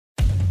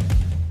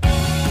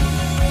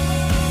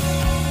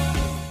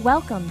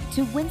Welcome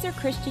to Windsor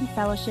Christian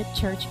Fellowship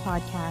Church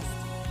Podcast.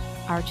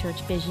 Our church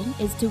vision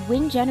is to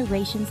win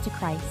generations to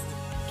Christ,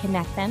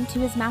 connect them to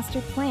His master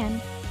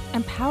plan,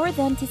 empower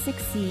them to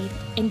succeed,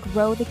 and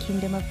grow the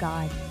kingdom of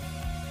God.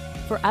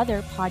 For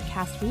other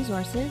podcast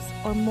resources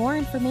or more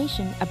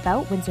information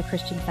about Windsor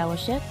Christian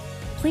Fellowship,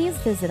 please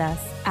visit us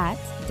at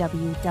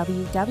www.wcf.ca.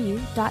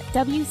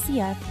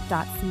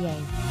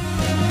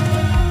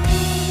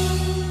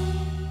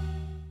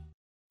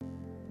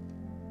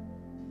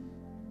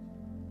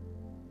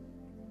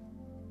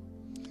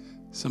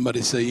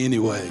 Somebody say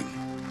anyway.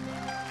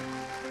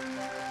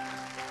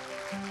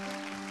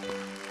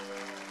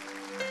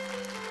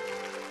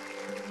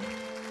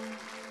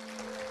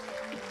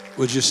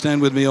 Would you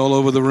stand with me all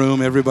over the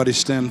room? Everybody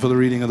stand for the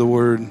reading of the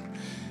word.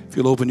 If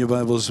you'll open your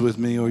Bibles with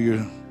me, or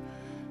your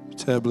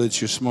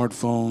tablets, your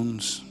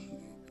smartphones,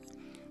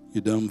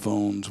 your dumb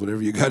phones,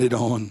 whatever you got it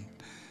on,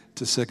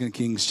 to 2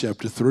 Kings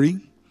chapter 3.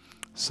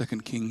 2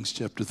 Kings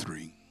chapter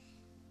 3.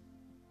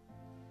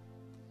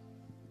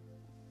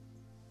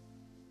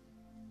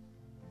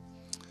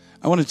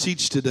 I want to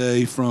teach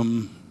today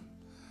from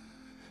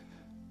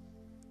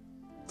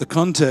the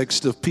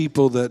context of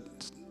people that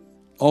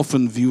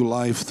often view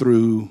life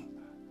through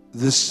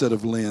this set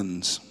of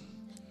lens.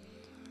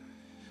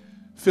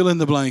 Fill in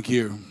the blank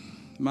here.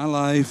 My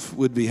life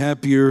would be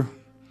happier.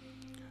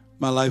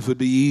 My life would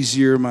be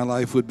easier. My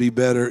life would be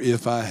better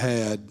if I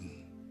had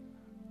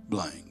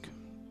blank.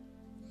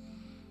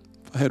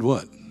 If I had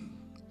what?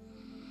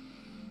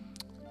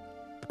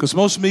 Because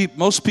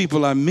most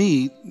people I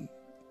meet,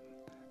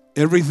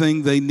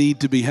 everything they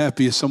need to be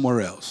happy is somewhere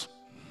else.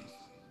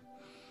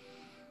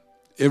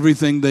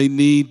 Everything they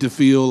need to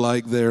feel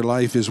like their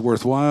life is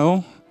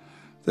worthwhile,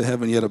 they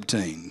haven't yet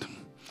obtained.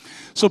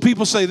 So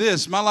people say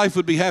this: my life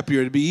would be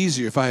happier, it'd be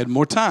easier if I had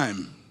more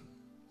time.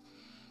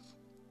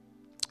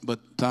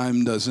 But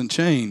time doesn't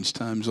change.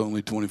 Time's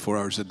only 24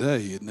 hours a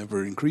day. It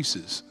never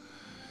increases.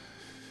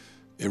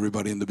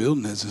 Everybody in the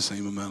building has the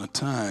same amount of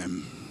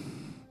time.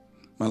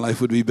 My life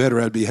would be better,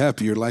 I'd be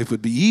happier. Life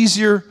would be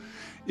easier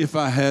if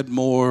I had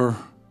more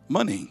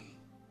money.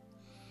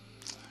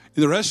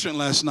 In the restaurant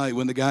last night,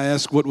 when the guy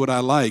asked what would I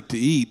like to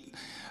eat,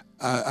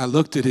 I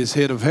looked at his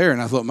head of hair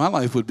and I thought my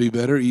life would be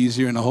better,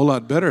 easier, and a whole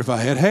lot better if I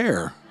had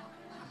hair.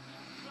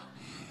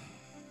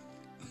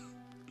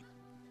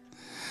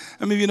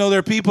 I mean, there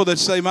are people that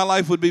say my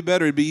life would be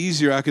better, it'd be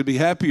easier, I could be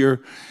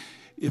happier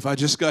if I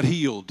just got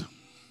healed.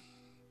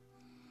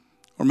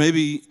 Or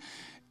maybe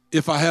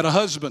if I had a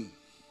husband.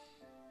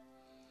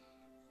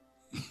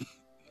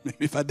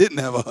 Maybe if I didn't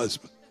have a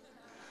husband.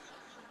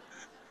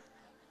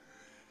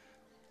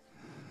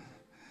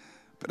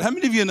 But how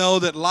many of you know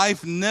that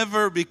life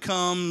never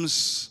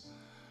becomes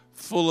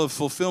full of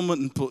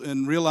fulfillment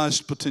and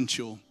realized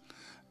potential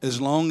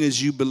as long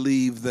as you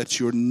believe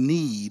that your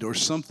need or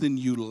something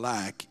you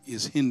lack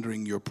is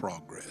hindering your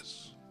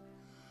progress?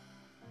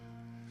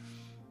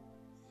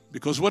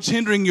 Because what's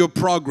hindering your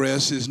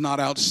progress is not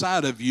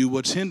outside of you.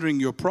 What's hindering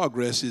your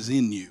progress is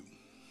in you.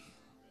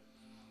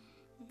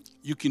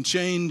 You can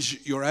change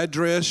your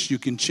address, you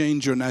can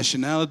change your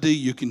nationality,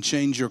 you can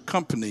change your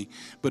company,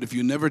 but if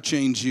you never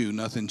change you,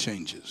 nothing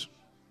changes.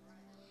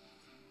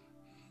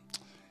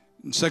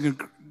 In 2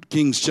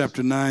 Kings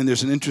chapter 9,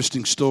 there's an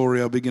interesting story.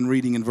 I'll begin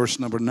reading in verse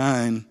number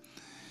 9.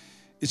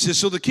 It says,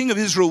 "So the king of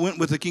Israel went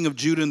with the king of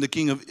Judah and the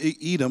king of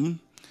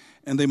Edom,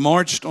 and they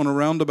marched on a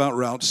roundabout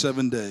route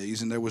 7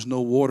 days, and there was no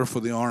water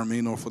for the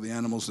army nor for the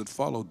animals that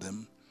followed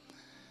them.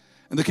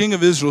 And the king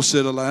of Israel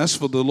said, Alas,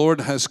 for the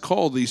Lord has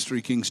called these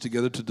 3 kings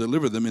together to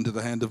deliver them into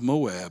the hand of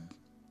Moab.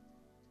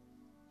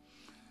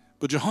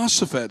 But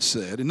Jehoshaphat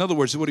said," in other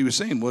words, what he was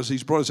saying was,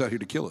 he's brought us out here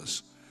to kill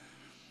us.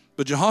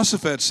 "But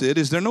Jehoshaphat said,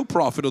 Is there no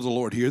prophet of the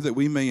Lord here, that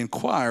we may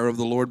inquire of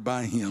the Lord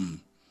by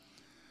him?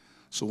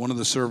 So one of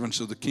the servants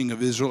of the king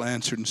of Israel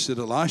answered and said,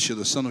 Elisha,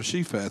 the son of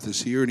Shaphat,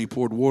 is here, and he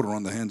poured water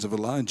on the hands of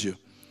Elijah.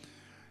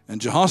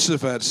 And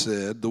Jehoshaphat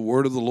said, The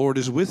word of the Lord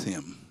is with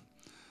him.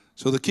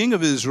 So the king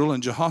of Israel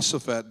and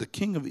Jehoshaphat, the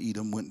king of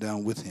Edom, went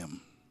down with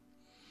him.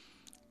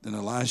 Then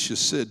Elisha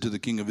said to the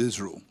king of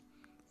Israel,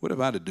 What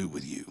have I to do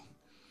with you?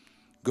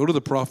 Go to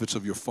the prophets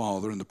of your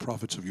father and the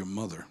prophets of your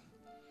mother.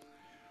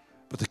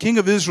 But the king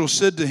of Israel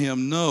said to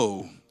him,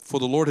 No,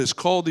 for the Lord has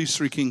called these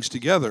 3 kings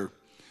together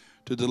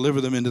to deliver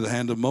them into the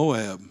hand of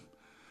Moab.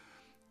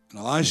 And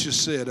Elisha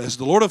said, As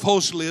the Lord of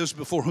hosts lives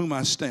before whom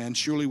I stand,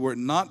 surely were it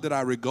not that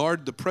I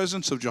regard the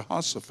presence of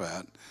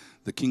Jehoshaphat,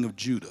 the king of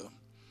Judah,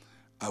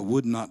 I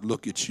would not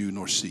look at you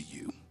nor see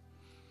you.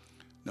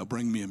 Now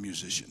bring me a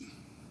musician.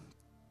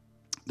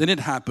 Then it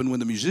happened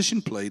when the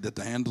musician played that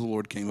the hand of the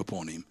Lord came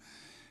upon him.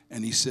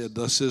 And he said,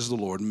 Thus says the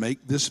Lord,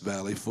 make this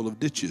valley full of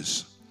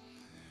ditches.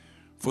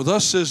 For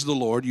thus says the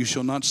Lord, you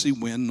shall not see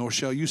wind, nor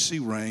shall you see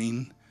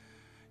rain,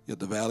 yet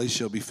the valley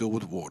shall be filled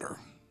with water,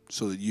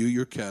 so that you,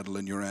 your cattle,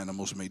 and your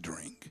animals may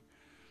drink.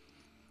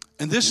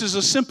 And this is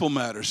a simple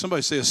matter.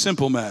 Somebody say a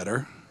simple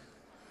matter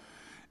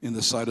in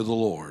the sight of the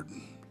Lord.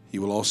 He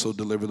will also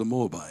deliver the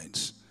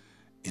Moabites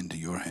into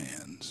your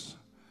hands.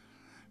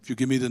 If you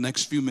give me the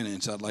next few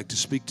minutes, I'd like to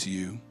speak to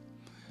you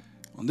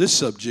On this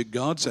subject,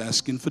 God's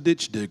asking for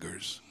ditch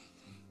diggers.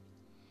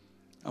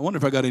 I wonder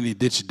if I got any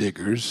ditch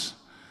diggers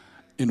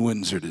in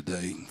Windsor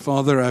today.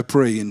 Father, I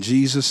pray in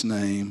Jesus'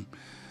 name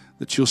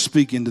that you'll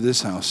speak into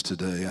this house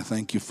today. I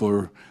thank you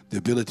for the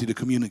ability to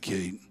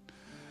communicate.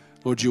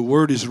 Lord, your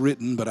word is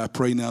written, but I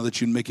pray now that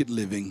you'd make it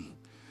living.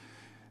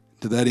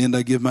 To that end,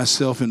 I give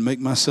myself and make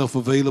myself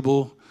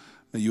available.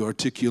 May you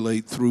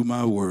articulate through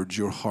my words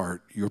your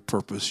heart, your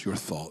purpose, your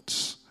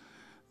thoughts.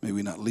 May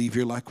we not leave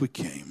here like we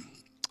came.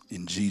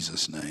 In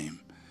Jesus'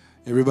 name.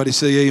 Everybody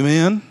say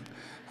amen.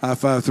 High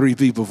five 3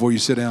 people before you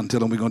sit down and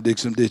tell them we're going to dig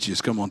some ditches.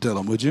 Come on, tell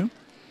them, would you?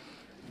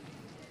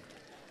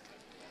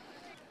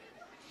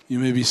 You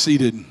may be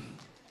seated.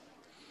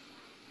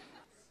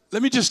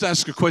 Let me just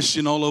ask a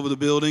question all over the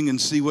building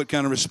and see what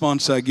kind of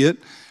response I get.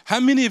 How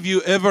many of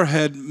you ever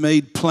had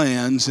made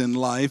plans in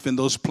life and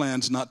those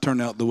plans not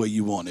turn out the way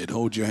you wanted?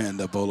 Hold your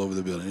hand up all over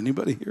the building.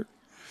 Anybody here?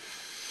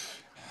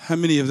 How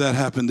many of that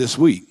happened this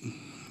week?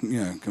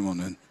 Yeah, come on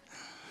then.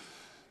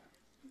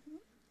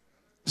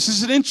 This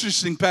is an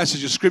interesting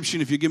passage of Scripture.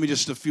 If you give me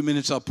just a few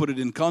minutes, I'll put it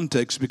in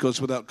context,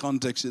 because without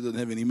context, it doesn't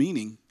have any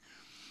meaning.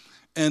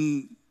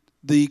 And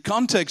the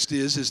context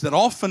is that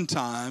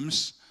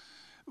oftentimes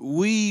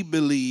we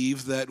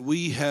believe that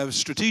we have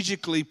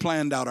strategically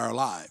planned out our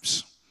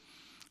lives,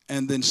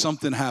 and then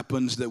something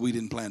happens that we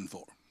didn't plan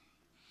for.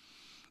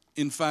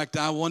 In fact,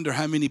 I wonder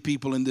how many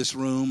people in this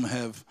room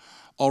have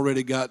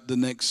already got the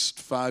next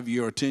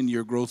 5-year or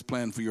 10-year growth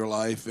plan for your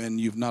life,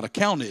 and you've not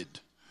accounted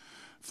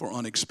for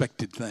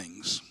unexpected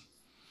things.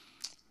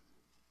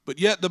 But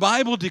yet the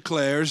Bible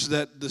declares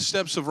that the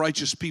steps of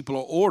righteous people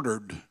are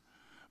ordered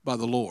by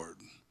the Lord.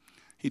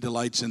 He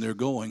delights in their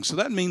going. So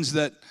that means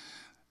that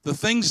the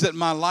things that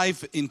my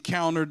life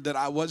encountered that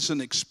I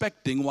wasn't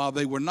expecting, while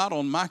they were not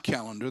on my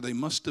calendar, they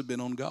must have been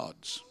on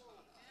God's.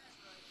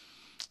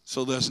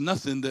 So there's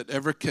nothing that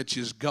ever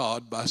catches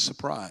God by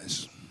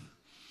surprise.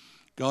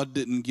 God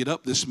didn't get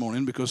up this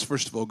morning because,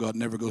 first of all, God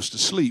never goes to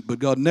sleep, but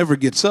God never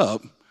gets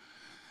up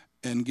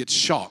and gets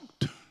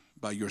shocked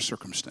by your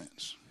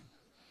circumstance.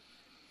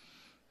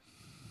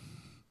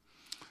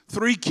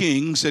 3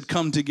 kings had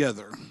come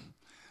together.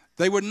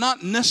 They were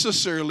not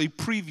necessarily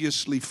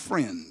previously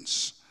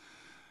friends,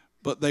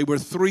 but they were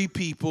 3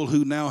 people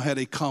who now had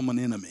a common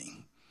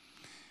enemy.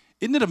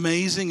 Isn't it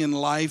amazing in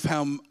life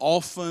how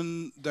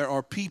often there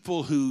are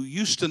people who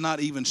used to not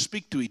even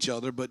speak to each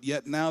other, but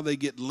yet now they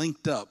get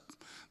linked up.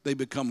 They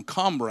become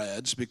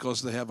comrades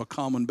because they have a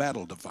common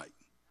battle to fight.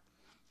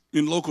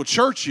 In local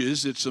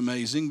churches, it's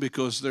amazing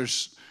because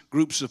there's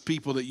groups of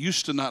people that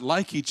used to not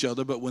like each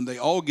other, but when they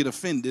all get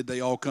offended, they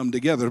all come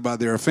together by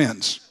their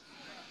offense.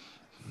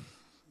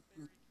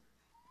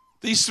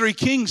 These 3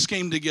 kings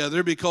came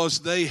together because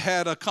they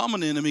had a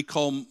common enemy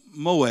called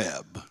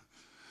Moab.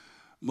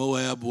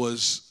 Moab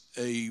was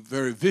a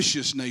very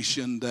vicious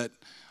nation that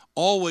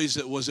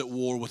always was at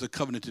war with the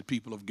covenanted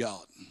people of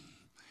God.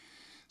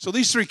 So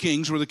these 3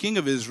 kings were the king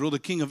of Israel, the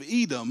king of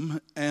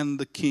Edom, and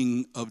the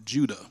king of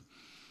Judah.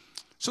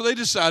 So they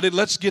decided,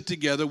 let's get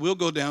together, we'll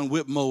go down,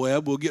 whip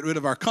Moab, we'll get rid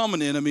of our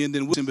common enemy, and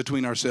then we'll in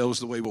between ourselves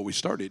the way what we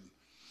started.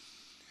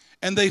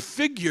 And they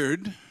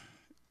figured,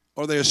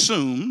 or they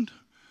assumed,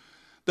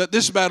 that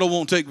this battle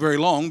won't take very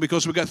long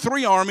because we've got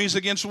 3 armies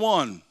against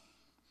 1.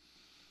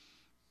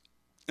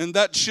 And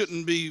that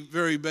shouldn't be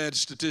very bad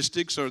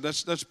statistics, or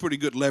that's pretty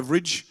good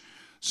leverage.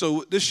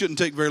 So this shouldn't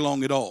take very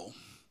long at all.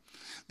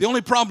 The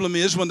only problem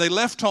is when they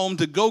left home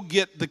to go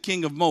get the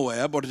king of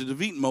Moab, or to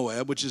defeat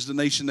Moab, which is the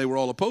nation they were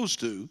all opposed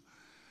to,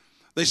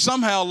 they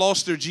somehow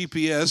lost their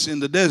GPS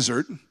in the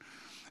desert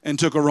and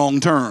took a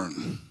wrong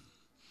turn.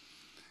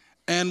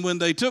 And when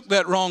they took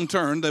that wrong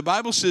turn, the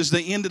Bible says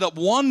they ended up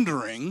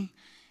wandering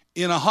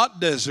in a hot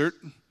desert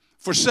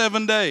for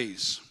 7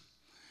 days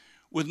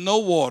with no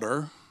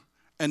water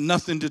and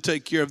nothing to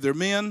take care of their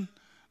men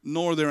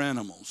nor their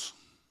animals.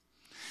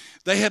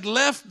 They had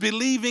left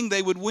believing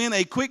they would win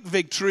a quick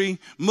victory,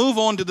 move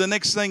on to the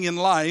next thing in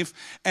life,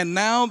 and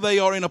now they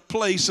are in a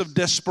place of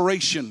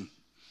desperation.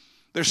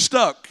 They're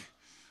stuck.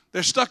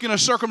 They're stuck in a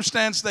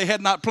circumstance they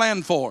had not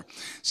planned for.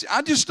 See,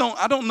 I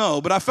don't know,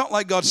 but I felt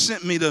like God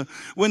sent me to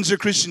Windsor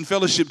Christian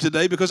Fellowship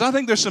today because I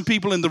think there's some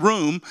people in the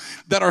room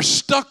that are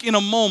stuck in a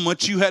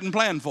moment you hadn't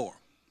planned for.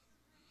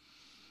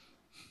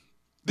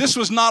 This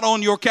was not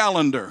on your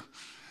calendar,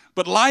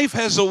 but life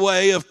has a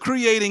way of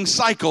creating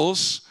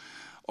cycles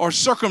or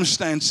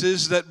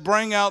circumstances that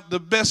bring out the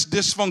best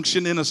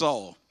dysfunction in us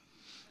all.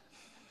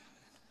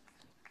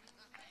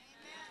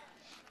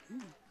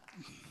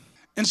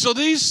 And so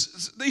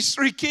these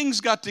 3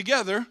 kings got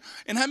together,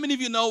 and how many of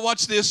you know,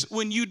 watch this,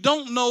 when you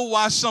don't know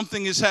why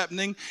something is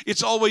happening,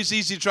 it's always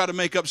easy to try to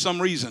make up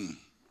some reason.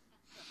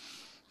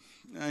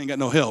 I ain't got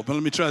no help, but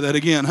let me try that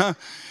again, huh?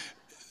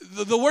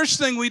 The worst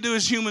thing we do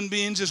as human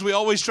beings is we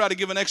always try to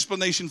give an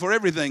explanation for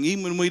everything,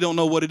 even when we don't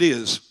know what it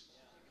is.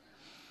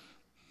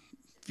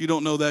 If you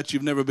don't know that,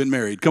 you've never been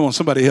married. Come on,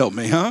 somebody help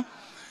me, huh?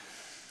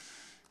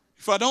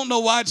 If I don't know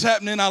why it's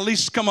happening, I'll at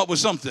least come up with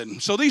something.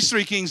 So these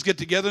three kings get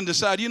together and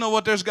decide, you know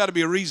what, there's got to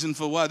be a reason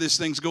for why this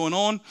thing's going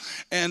on.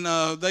 And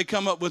they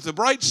come up with a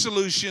bright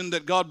solution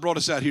that God brought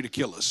us out here to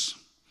kill us.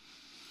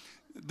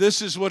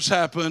 This is what's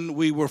happened.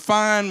 We were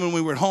fine when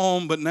we were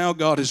home, but now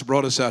God has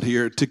brought us out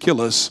here to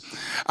kill us.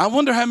 I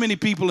wonder how many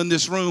people in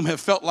this room have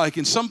felt like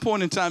in some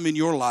point in time in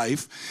your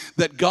life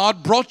that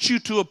God brought you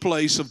to a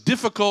place of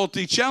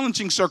difficulty,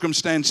 challenging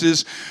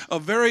circumstances, a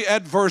very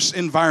adverse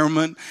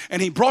environment,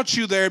 and He brought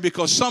you there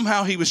because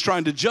somehow He was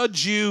trying to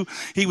judge you,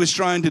 He was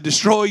trying to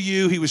destroy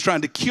you, He was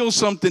trying to kill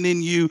something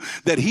in you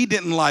that He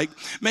didn't like.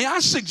 May I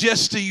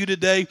suggest to you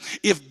today,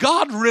 if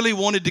God really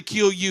wanted to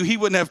kill you, He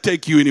wouldn't have to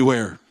take you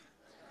anywhere.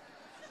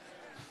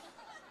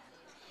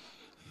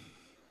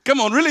 Come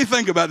on, really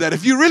think about that.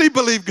 If you really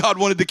believe God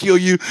wanted to kill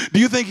you, do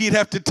you think He'd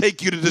have to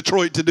take you to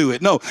Detroit to do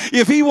it? No.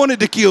 If He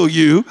wanted to kill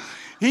you,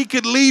 He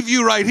could leave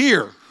you right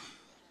here.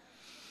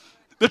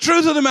 The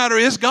truth of the matter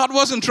is, God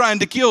wasn't trying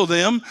to kill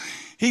them.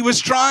 He was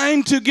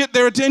trying to get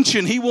their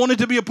attention. He wanted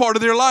to be a part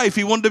of their life.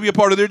 He wanted to be a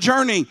part of their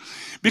journey.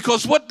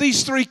 Because what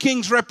these three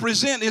kings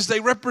represent is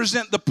they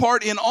represent the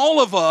part in all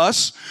of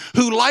us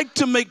who like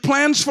to make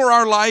plans for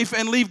our life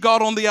and leave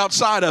God on the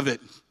outside of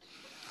it.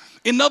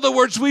 In other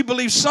words, we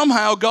believe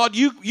somehow, God,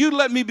 you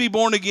let me be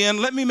born again.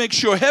 Let me make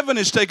sure heaven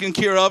is taken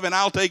care of, and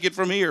I'll take it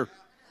from here.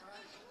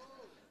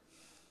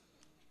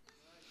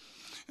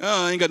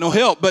 I ain't got no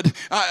help, but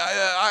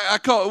I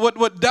call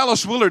what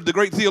Dallas Willard, the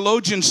great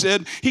theologian,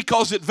 said. He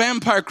calls it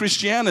vampire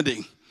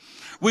Christianity.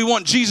 We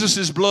want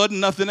Jesus' blood and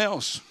nothing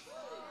else.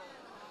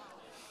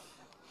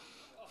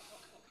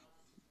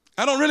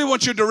 I don't really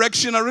want your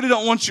direction. I really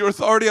don't want your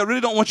authority. I really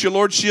don't want your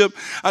lordship.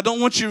 I don't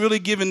want you really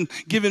giving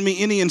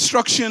me any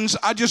instructions.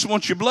 I just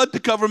want your blood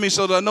to cover me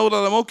so that I know that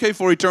I'm okay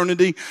for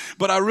eternity.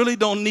 But I really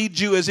don't need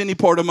you as any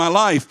part of my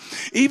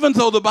life. Even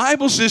though the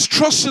Bible says,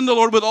 trust in the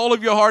Lord with all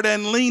of your heart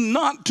and lean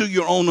not to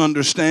your own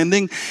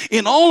understanding.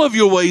 In all of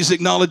your ways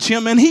acknowledge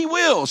Him, and He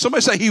will.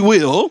 Somebody say He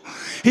will.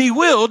 He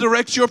will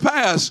direct your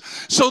paths.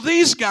 So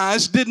these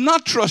guys did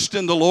not trust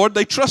in the Lord.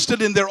 They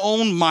trusted in their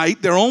own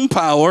might, their own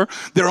power,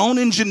 their own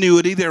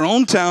ingenuity, their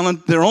own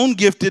talent, their own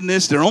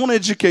giftedness, their own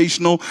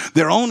educational,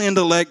 their own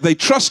intellect. They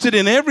trusted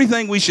in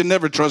everything we should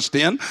never trust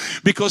in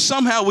because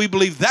somehow we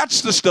believe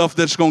that's the stuff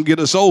that's going to get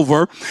us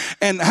over.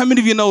 And how many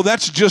of you know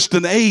that's just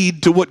an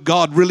aid to what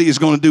God really is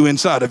going to do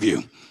inside of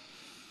you?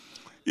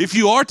 If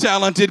you are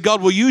talented,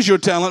 God will use your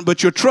talent,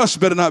 but your trust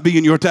better not be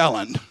in your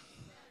talent.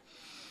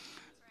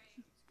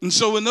 And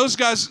so when those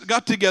guys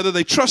got together,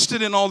 they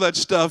trusted in all that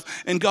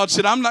stuff, and God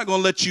said, I'm not going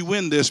to let you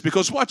win this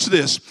because watch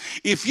this.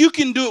 If you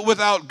can do it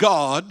without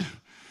God,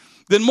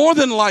 then more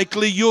than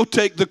likely you'll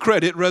take the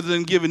credit rather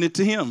than giving it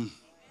to Him.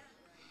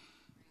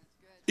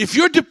 If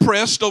you're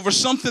depressed over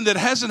something that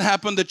hasn't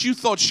happened that you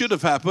thought should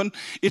have happened,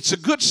 it's a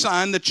good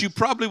sign that you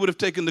probably would have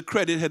taken the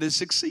credit had it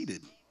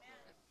succeeded.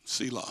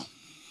 Selah.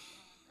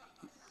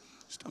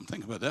 Stop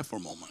thinking about that for a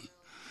moment.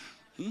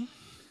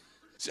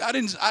 See,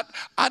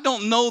 I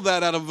don't know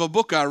that out of a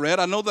book I read.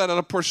 I know that out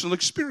of personal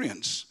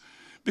experience.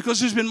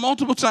 Because there's been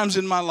multiple times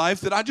in my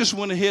life that I just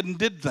went ahead and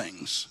did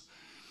things.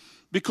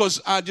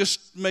 Because I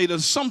just made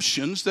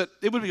assumptions that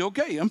it would be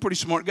okay. I'm a pretty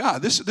smart guy.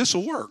 This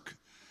will work.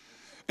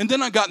 And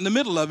then I got in the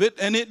middle of it,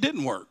 and it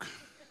didn't work.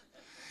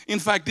 In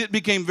fact, it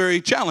became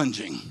very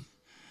challenging.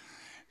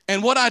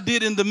 And what I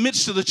did in the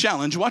midst of the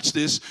challenge, watch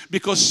this,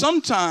 because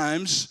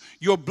sometimes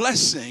your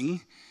blessing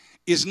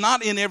is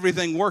not in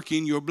everything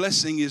working. Your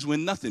blessing is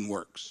when nothing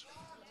works.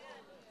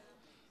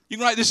 You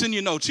can write this in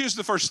your notes. Here's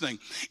the first thing.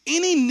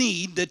 Any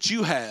need that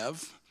you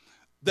have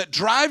that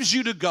drives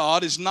you to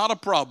God is not a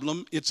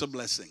problem. It's a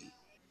blessing.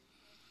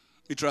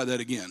 Let me try that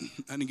again.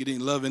 I didn't get any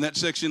love in that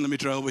section. Let me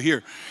try over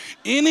here.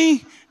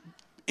 Any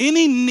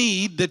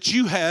need that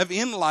you have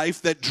in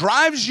life that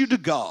drives you to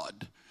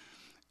God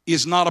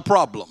is not a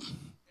problem.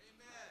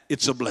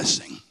 It's a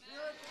blessing.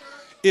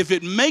 If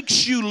it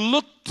makes you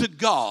look to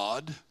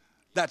God,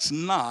 that's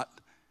not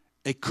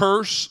a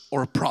curse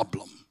or a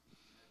problem.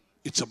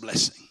 It's a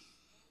blessing.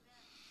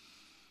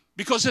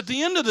 Because at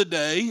the end of the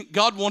day,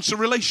 God wants a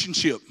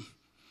relationship.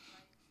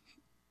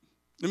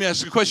 Let me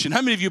ask you a question.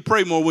 How many of you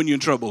pray more when you're in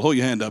trouble? Hold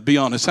your hand up. Be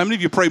honest. How many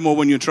of you pray more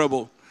when you're in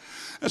trouble?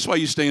 That's why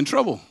you stay in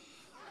trouble.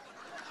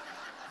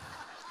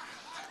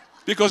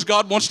 Because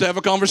God wants to have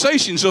a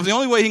conversation. So if the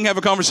only way He can have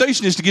a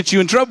conversation is to get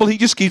you in trouble, He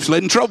just keeps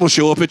letting trouble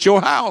show up at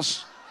your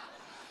house.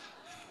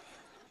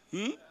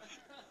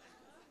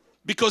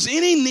 Because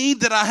any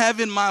need that I have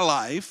in my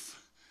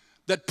life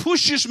that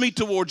pushes me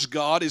towards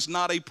God is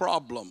not a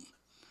problem.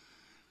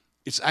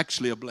 It's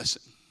actually a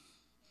blessing.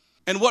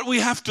 And what we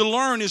have to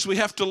learn is we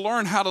have to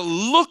learn how to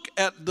look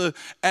at the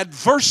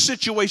adverse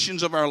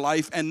situations of our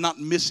life and not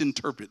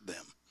misinterpret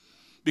them.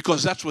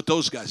 Because that's what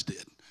those guys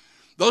did.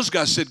 Those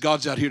guys said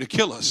God's out here to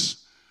kill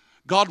us.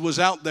 God was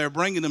out there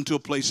bringing them to a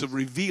place of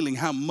revealing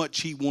how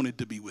much He wanted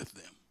to be with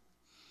them.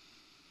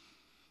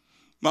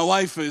 My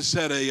wife has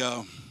had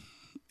a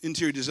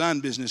interior design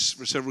business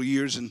for several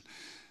years, and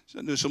she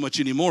doesn't do so much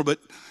anymore, but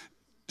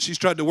she's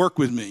tried to work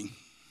with me.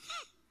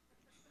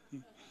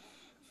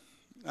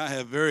 I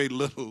have very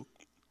little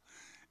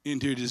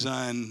interior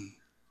design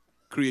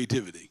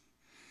creativity.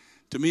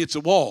 To me, it's a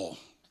wall.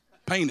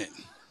 Paint it.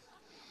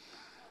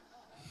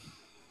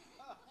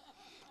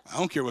 I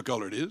don't care what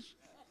color it is.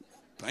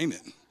 Paint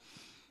it.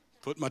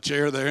 Put my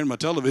chair there and my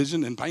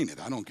television and paint it.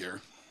 I don't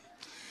care.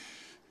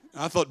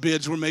 I thought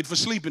beds were made for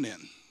sleeping in,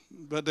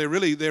 but they're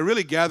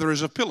really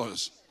gatherers of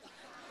pillows.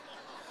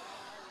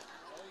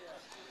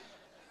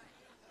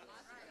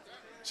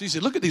 She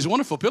said, look at these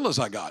wonderful pillows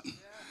I got.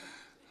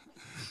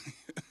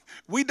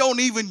 We don't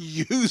even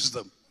use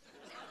them.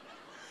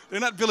 They're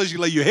not pillows you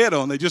lay your head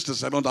on. They just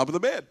sit on top of the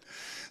bed.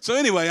 So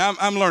anyway,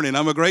 I'm learning.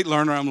 I'm a great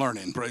learner. I'm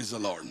learning. Praise the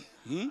Lord.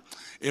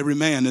 Every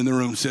man in the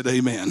room said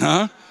amen,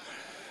 huh?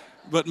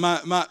 But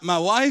my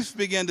wife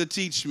began to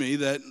teach me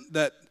that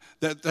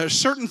there are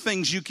certain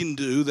things you can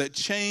do that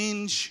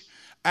change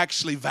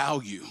actually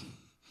value.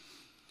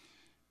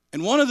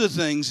 And one of the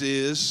things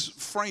is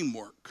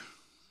framework.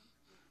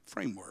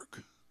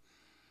 Framework.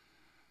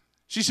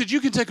 She said,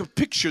 you can take a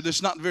picture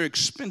that's not very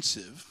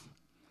expensive,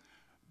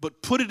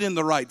 but put it in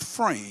the right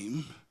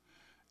frame,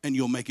 and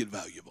you'll make it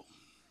valuable.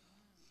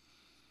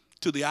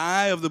 To the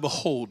eye of the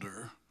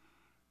beholder,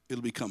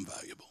 it'll become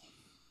valuable.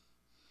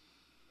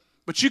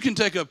 But you can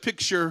take a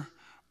picture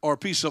or a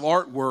piece of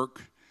artwork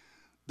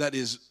that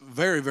is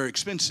very, very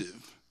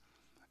expensive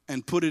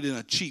and put it in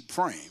a cheap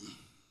frame,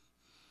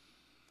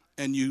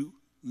 and you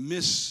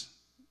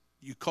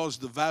cause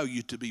the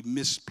value to be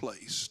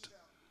misplaced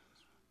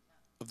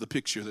of the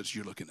picture that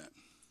you're looking at.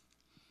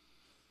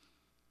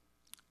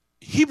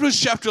 Hebrews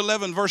chapter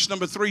 11, verse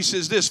number 3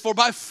 says this, for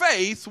by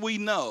faith we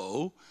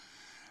know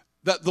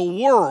that the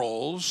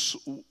worlds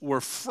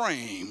were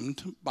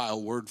framed by a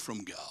word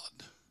from God.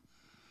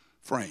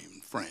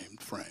 Framed.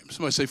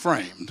 Somebody say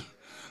framed.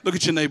 Look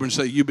at your neighbor and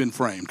say, you've been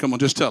framed. Come on,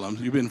 just tell them,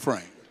 you've been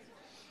framed.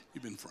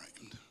 You've been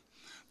framed.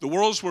 The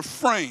worlds were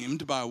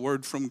framed by a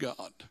word from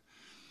God.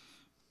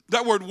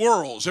 That word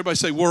worlds, everybody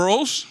say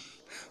worlds.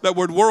 That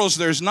word worlds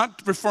there is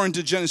not referring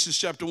to Genesis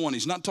chapter 1.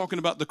 He's not talking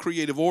about the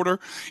creative order.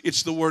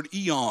 It's the word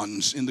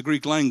eons in the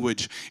Greek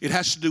language. It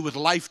has to do with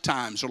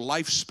lifetimes or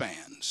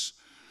lifespans.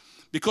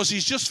 Because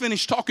he's just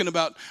finished talking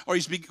about, or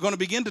he's going to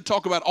begin to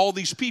talk about all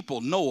these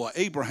people, Noah,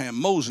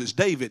 Abraham, Moses,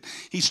 David.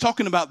 He's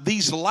talking about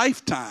these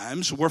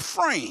lifetimes were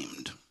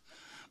framed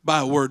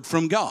by a word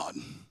from God.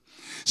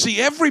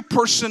 See, every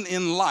person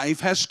in life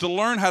has to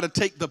learn how to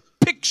take the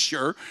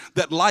picture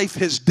that life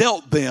has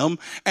dealt them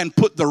and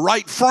put the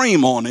right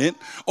frame on it,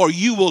 or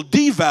you will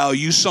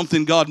devalue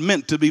something God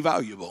meant to be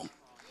valuable.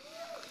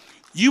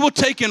 You will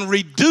take and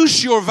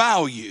reduce your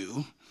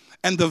value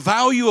and the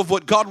value of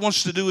what God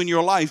wants to do in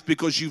your life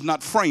because you've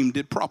not framed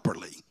it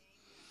properly.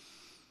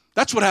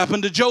 That's what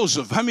happened to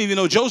Joseph. How many of you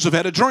know Joseph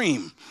had a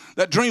dream?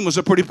 That dream was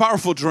a pretty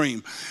powerful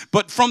dream.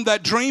 But from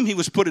that dream, he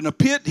was put in a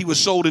pit. He was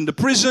sold into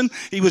prison.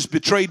 He was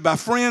betrayed by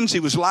friends. He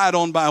was lied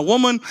on by a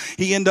woman.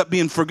 He ended up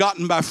being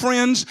forgotten by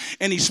friends.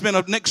 And he spent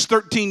the next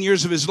 13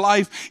 years of his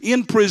life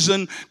in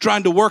prison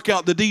trying to work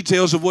out the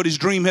details of what his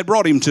dream had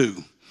brought him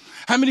to.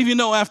 How many of you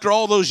know after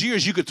all those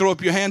years you could throw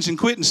up your hands and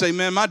quit and say,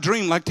 man, my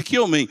dream like to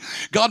kill me.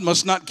 God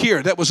must not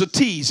care. That was a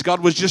tease. God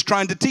was just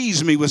trying to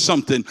tease me with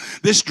something.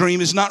 This dream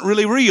is not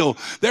really real.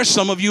 There's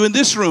some of you in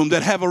this room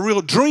that have a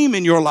real dream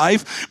in your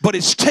life, but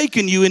it's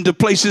taken you into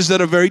places that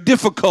are very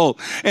difficult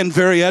and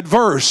very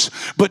adverse.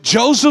 But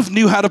Joseph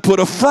knew how to put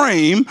a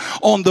frame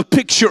on the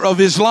picture of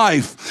his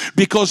life,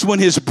 because when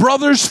his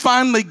brothers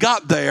finally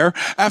got there,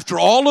 after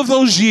all of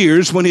those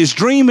years, when his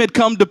dream had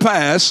come to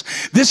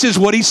pass, this is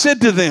what he said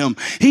to them.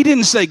 He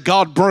didn't say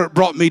God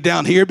brought me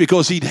down here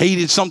because he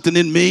hated something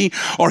in me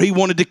or he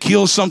wanted to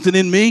kill something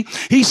in me.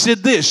 He said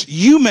this,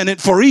 you meant it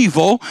for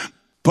evil,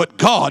 but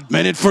God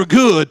meant it for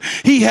good.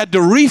 He had to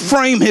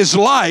reframe his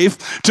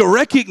life to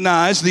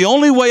recognize the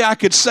only way I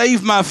could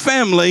save my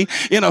family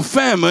in a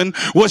famine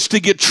was to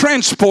get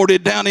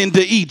transported down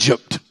into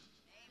Egypt.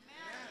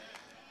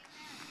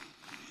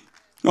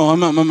 Oh,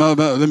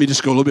 let me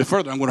just go a little bit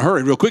further. I'm going to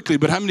hurry real quickly.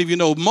 But how many of you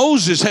know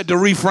Moses had to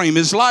reframe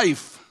his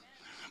life?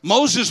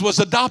 Moses was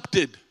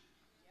adopted.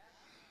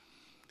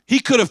 He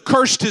could have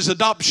cursed his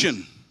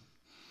adoption,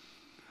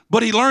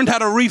 but he learned how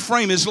to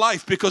reframe his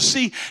life because,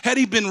 see, had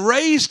he been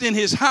raised in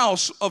his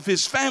house of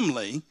his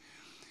family,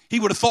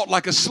 he would have thought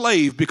like a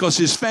slave because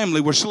his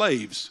family were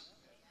slaves.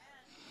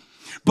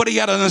 But he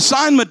had an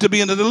assignment to be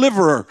a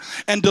deliverer,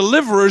 and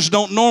deliverers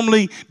don't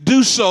normally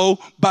do so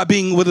by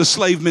being with a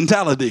slave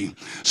mentality.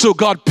 So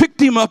God picked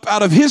him up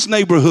out of his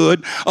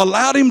neighborhood,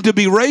 allowed him to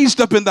be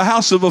raised up in the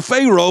house of a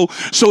Pharaoh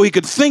so he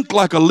could think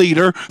like a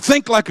leader,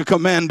 think like a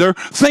commander,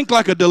 think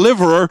like a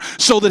deliverer,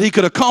 so that he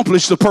could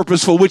accomplish the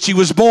purpose for which he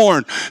was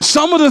born.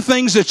 Some of the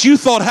things that you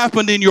thought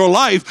happened in your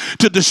life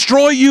to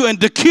destroy you and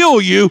to kill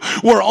you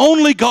were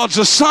only God's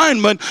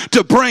assignment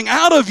to bring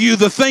out of you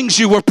the things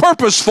you were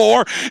purposed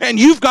for, and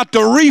you've got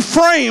to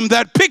reframe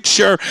that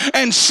picture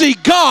and see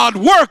God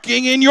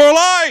working in your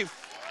life.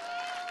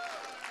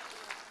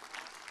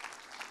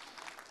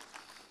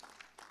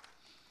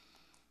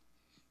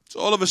 So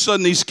all of a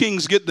sudden these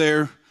kings get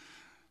there,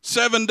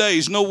 7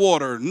 days, no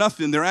water,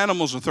 nothing. Their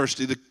animals are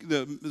thirsty.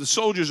 The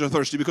soldiers are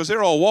thirsty because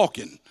they're all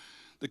walking.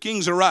 The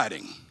kings are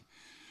riding.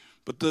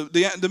 But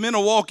the men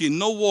are walking,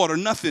 no water,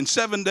 nothing,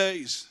 7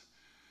 days.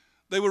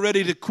 They were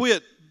ready to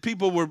quit.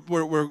 People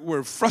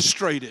were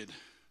frustrated.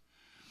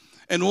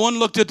 And one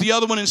looked at the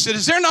other one and said,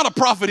 is there not a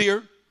prophet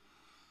here?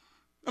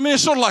 I mean,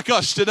 it's sort of like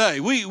us today.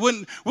 We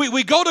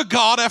go to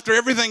God after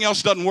everything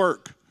else doesn't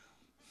work.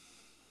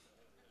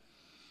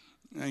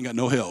 I ain't got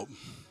no help.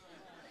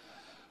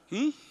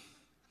 Man,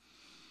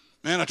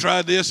 I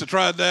tried this, I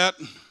tried that.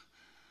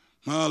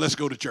 Let's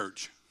go to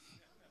church.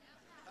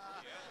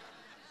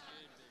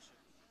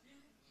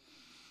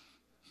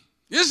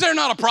 Is there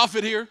not a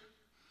prophet here?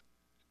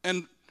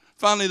 And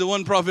finally, the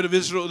one prophet of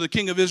Israel, the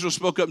king of Israel,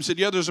 spoke up and said,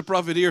 yeah, there's a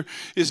prophet here.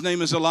 His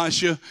name is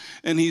Elisha,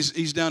 and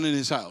he's down in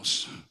his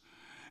house.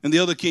 And the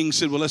other king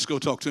said, well, let's go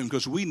talk to him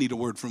because we need a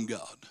word from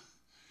God.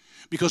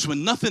 Because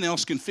when nothing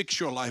else can fix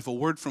your life, a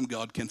word from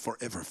God can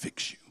forever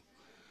fix you.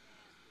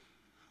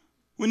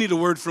 We need a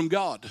word from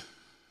God.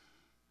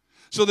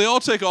 So they all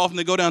take off and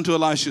they go down to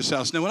Elisha's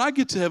house. Now, when I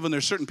get to heaven,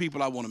 there's certain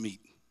people I want to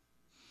meet.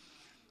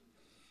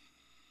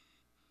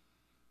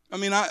 I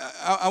mean,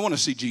 I want to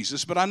see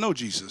Jesus, but I know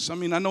Jesus. I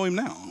mean, I know him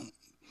now.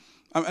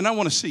 And I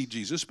want to see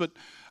Jesus, but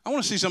I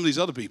want to see some of these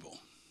other people.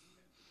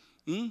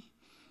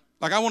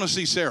 Like I want to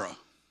see Sarah.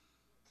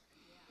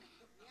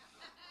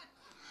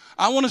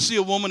 I want to see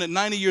a woman at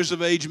 90 years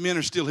of age men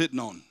are still hitting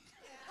on.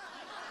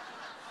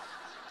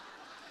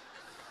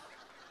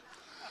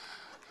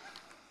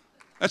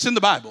 That's in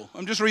the Bible.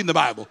 I'm just reading the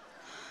Bible.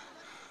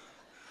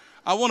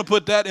 I want to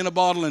put that in a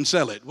bottle and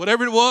sell it.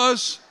 Whatever it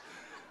was,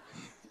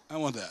 I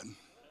want that.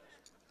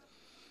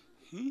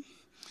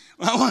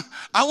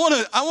 I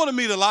want to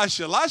meet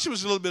Elisha. Elisha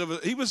was a little bit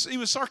of he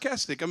was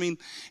sarcastic. I mean,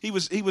 he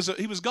was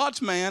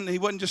God's man. He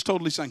wasn't just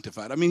totally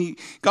sanctified. I mean,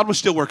 God was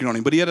still working on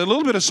him, but he had a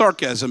little bit of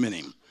sarcasm in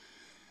him.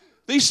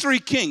 These three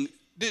kings,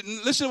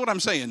 listen to what I'm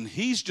saying.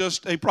 He's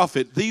just a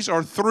prophet. These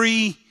are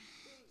three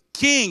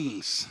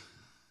kings.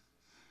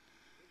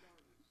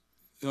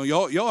 You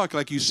know, y'all act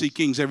like you see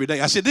kings every day.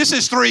 I said, this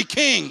is three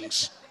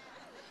kings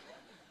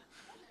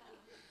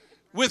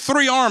with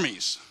three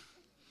armies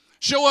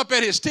show up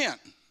at his tent.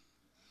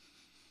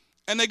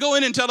 And they go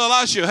in and tell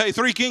Elisha, hey,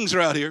 three kings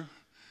are out here.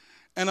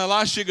 And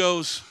Elisha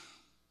goes,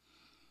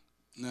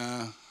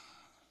 nah,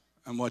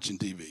 I'm watching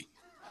TV.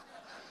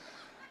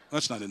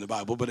 That's not in the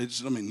Bible, but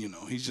it's, I mean, you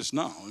know, he's just,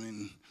 no. I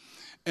mean,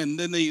 and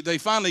then they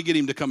finally get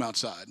him to come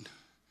outside.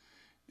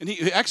 And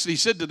he actually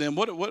said to them,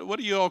 what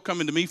are you all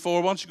coming to me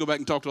for? Why don't you go back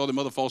and talk to all them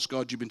other false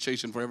gods you've been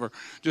chasing forever?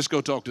 Just go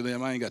talk to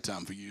them. I ain't got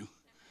time for you.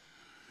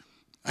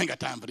 I ain't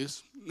got time for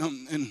this.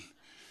 And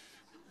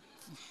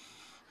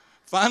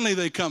finally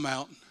they come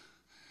out.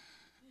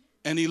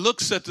 And he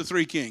looks at the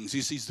three kings.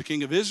 He sees the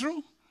king of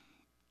Israel.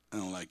 I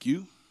don't like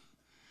you.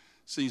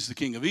 Sees the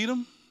king of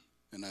Edom.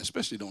 And I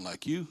especially don't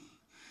like you.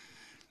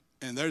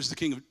 And there's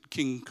the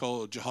king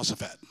called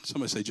Jehoshaphat.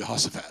 Somebody say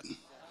Jehoshaphat.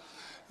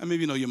 How many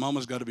of you know your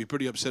mama's got to be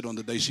pretty upset on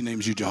the day she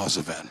names you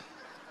Jehoshaphat?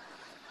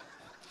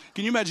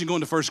 Can you imagine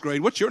going to first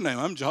grade? What's your name?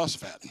 I'm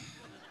Jehoshaphat.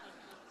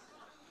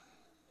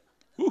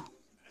 Whew.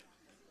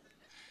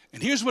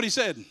 And here's what he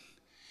said.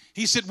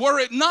 He said, were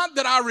it not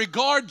that I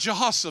regard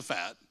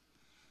Jehoshaphat,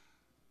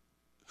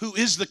 who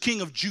is the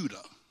king of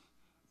Judah.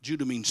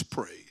 Judah means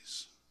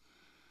praise.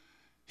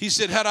 He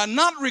said, had I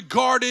not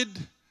regarded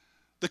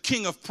the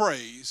king of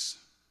praise,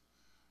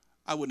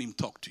 I wouldn't even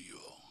talk to you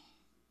all.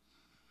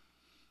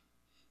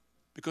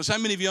 Because how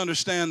many of you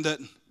understand that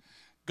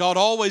God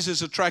always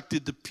is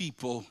attracted to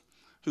people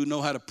who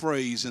know how to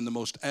praise in the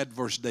most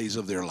adverse days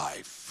of their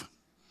life?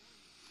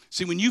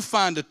 See, when you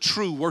find a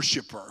true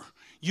worshiper,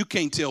 you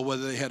can't tell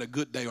whether they had a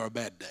good day or a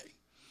bad day.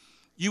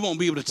 You won't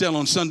be able to tell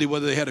on Sunday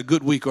whether they had a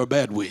good week or a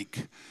bad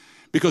week.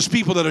 Because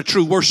people that are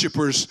true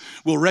worshipers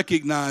will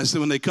recognize that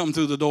when they come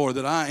through the door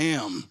that I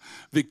am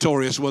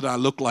victorious whether I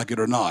look like it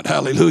or not.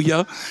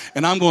 Hallelujah.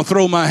 And I'm going to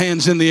throw my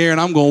hands in the air and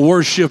I'm going to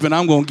worship and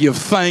I'm going to give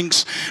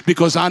thanks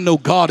because I know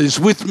God is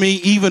with me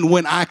even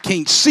when I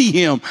can't see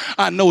him.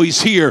 I know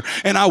he's here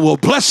and I will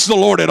bless the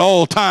Lord at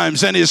all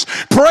times and his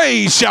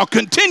praise shall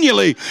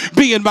continually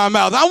be in my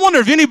mouth. I wonder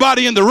if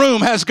anybody in the room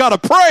has got a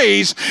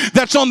praise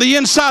that's on the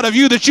inside of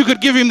you that you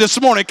could give him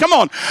this morning. Come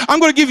on. I'm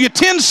going to give you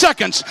 10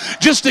 seconds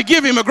just to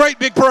give him a great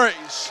big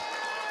praise.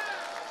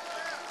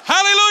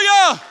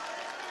 Hallelujah.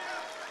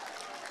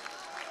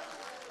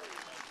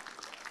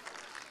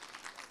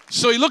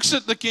 So he looks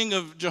at the king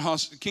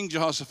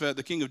Jehoshaphat,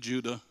 the king of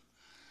Judah,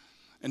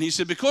 and he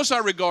said, because I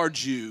regard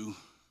you,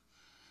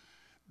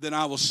 then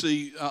I will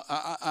see,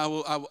 I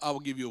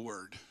will give you a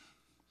word.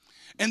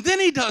 And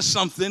then he does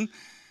something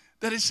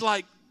that it's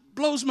like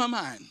blows my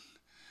mind.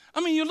 I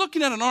mean, you're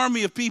looking at an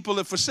army of people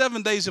that for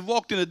 7 days have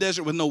walked in a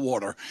desert with no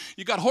water.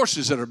 You got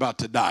horses that are about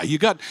to die. You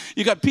got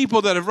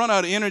people that have run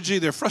out of energy.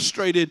 They're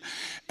frustrated.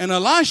 And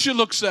Elisha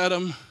looks at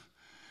them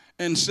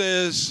and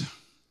says,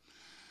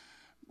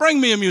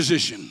 bring me a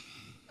musician.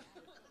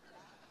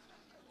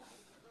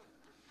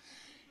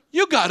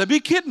 You got to be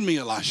kidding me,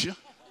 Elisha.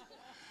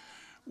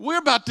 We're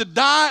about to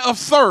die of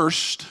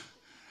thirst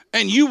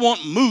and you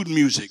want mood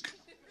music.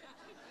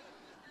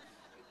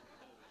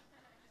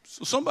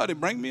 So somebody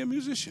bring me a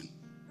musician.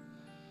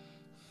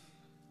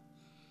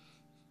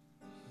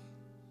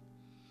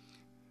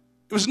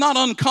 It was not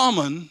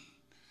uncommon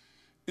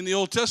in the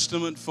Old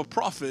Testament for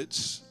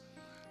prophets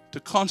to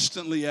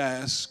constantly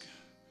ask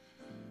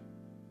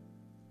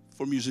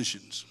for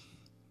musicians.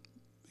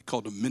 They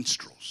called them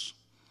minstrels.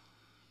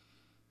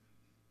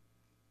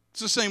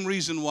 It's the same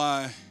reason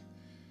why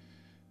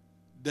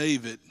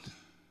David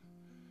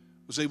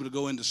was able to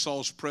go into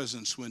Saul's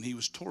presence when he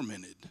was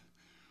tormented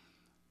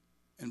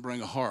and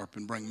bring a harp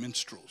and bring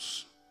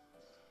minstrels.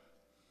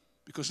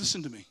 Because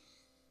listen to me,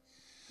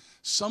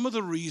 some of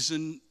the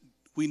reason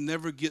we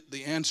never get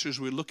the answers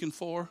we're looking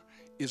for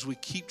is we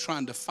keep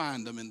trying to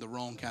find them in the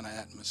wrong kind of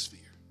atmosphere.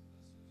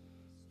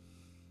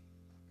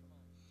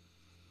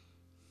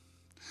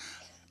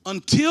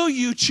 Until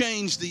you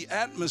change the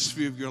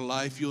atmosphere of your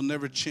life, you'll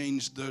never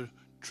change the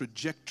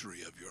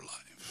trajectory of your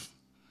life.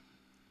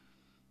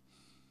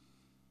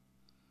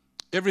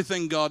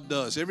 Everything God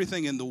does,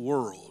 everything in the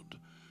world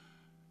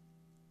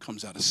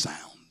comes out of sound.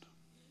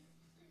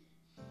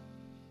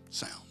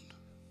 Sound.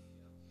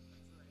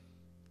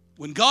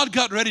 When God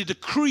got ready to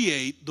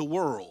create the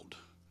world,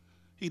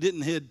 he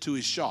didn't head to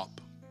his shop.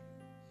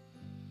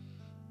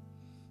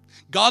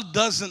 God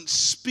doesn't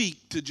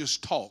speak to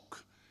just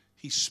talk.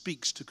 He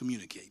speaks to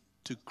communicate,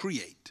 to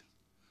create,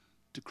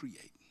 to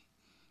create.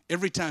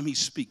 Every time he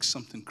speaks,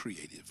 something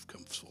creative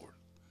comes forth.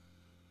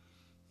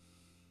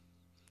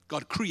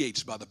 God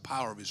creates by the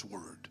power of his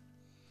word.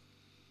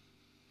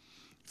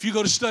 If you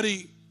go to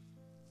study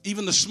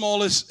even the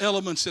smallest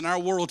elements in our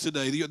world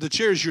today, the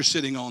chairs you're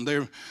sitting on,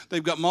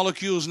 they've got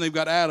molecules and they've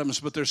got atoms,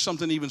 but there's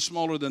something even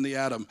smaller than the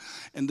atom.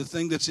 And the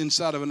thing that's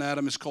inside of an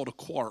atom is called a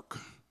quark.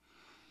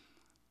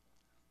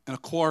 And a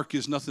quark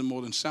is nothing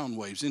more than sound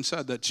waves.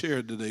 Inside that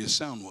chair today is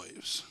sound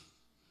waves.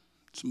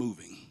 It's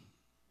moving.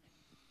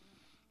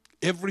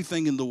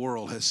 Everything in the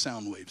world has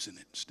sound waves in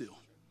it still.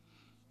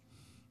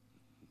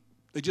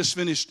 They just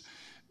finished,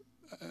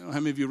 I don't know how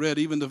many of you read,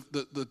 even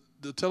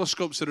the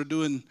telescopes that are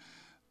doing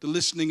the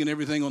listening and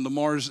everything on the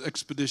Mars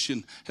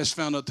expedition has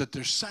found out that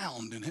there's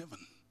sound in heaven.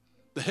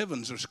 The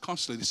heavens are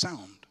constantly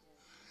sound.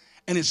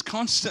 And it's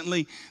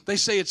constantly, they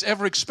say it's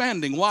ever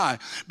expanding. Why?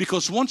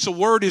 Because once a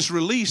word is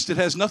released, it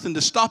has nothing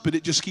to stop it.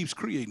 It just keeps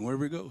creating.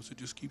 Wherever it goes, it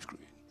just keeps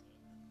creating.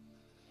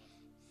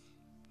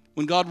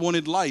 When God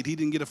wanted light, he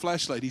didn't get a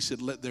flashlight. He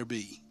said, let there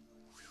be.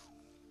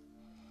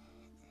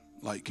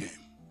 Light came.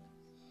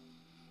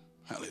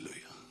 Hallelujah.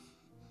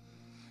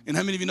 And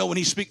how many of you know when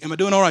he speaks, am I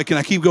doing all right? Can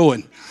I keep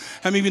going?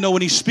 How many of you know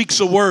when he speaks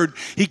a word,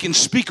 he can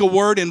speak a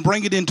word and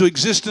bring it into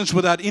existence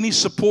without any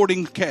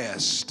supporting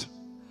cast?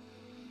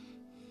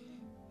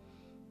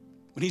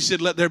 When he said,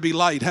 let there be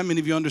light, how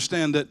many of you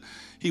understand that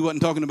he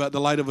wasn't talking about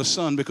the light of a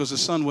sun because the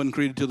sun wasn't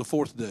created till the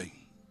fourth day?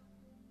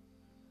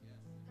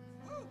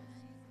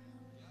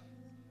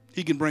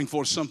 He can bring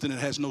forth something that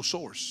has no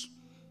source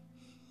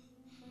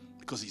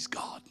because he's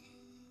God.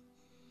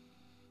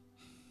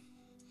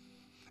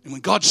 And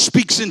when God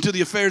speaks into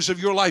the affairs of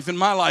your life and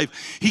my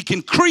life, he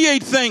can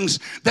create things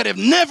that have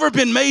never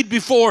been made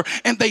before,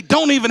 and they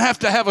don't even have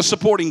to have a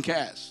supporting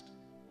cast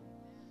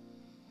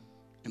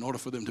in order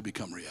for them to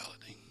become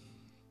reality.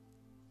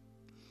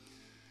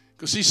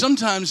 Because see,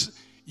 sometimes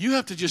you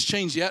have to just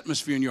change the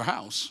atmosphere in your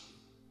house.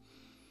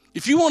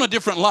 If you want a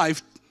different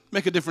life,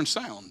 make a different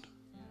sound.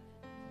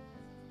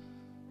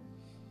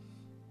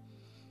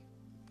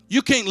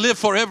 You can't live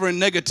forever in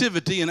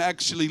negativity and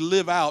actually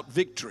live out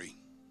victory.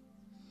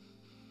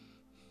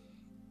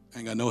 I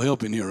ain't got no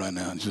help in here right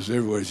now. It's just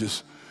everywhere. It's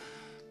just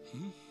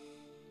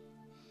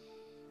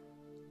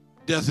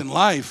death and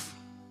life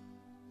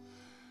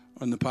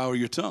are in the power of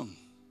your tongue.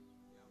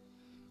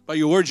 By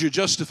your words, you're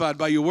justified.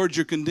 By your words,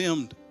 you're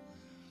condemned.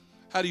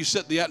 How do you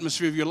set the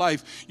atmosphere of your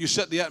life? You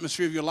set the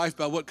atmosphere of your life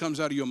by what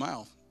comes out of your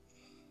mouth.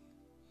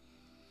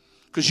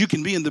 Because you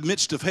can be in the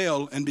midst of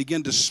hell and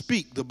begin to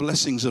speak the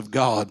blessings of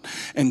God.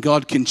 And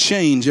God can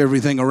change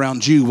everything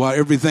around you while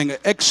everything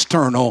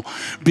external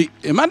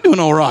am I doing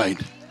all right?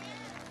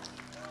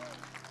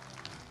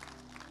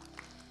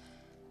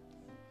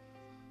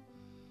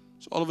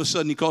 So all of a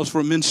sudden he calls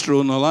for a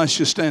minstrel, and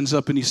Elisha stands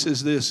up and he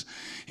says this.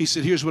 He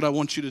said, here's what I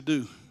want you to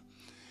do.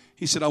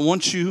 He said, I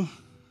want you,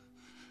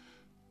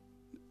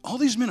 all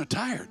these men are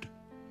tired.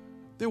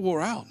 They're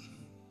wore out.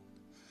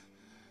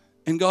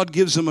 And God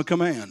gives them a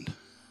command.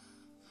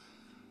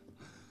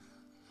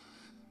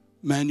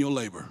 Manual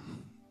labor.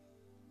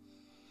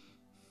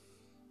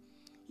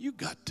 You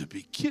got to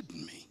be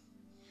kidding me.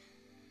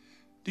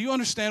 Do you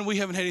understand we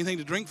haven't had anything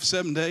to drink for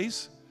 7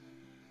 days?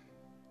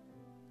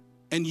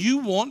 And you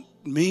want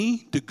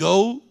me to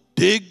go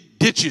dig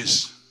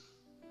ditches?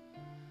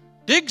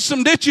 Dig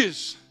some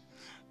ditches.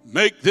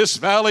 Make this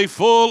valley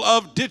full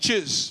of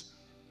ditches.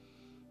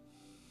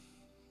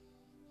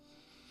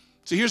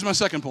 See, here's my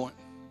second point.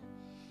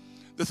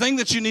 The thing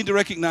that you need to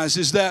recognize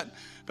is that,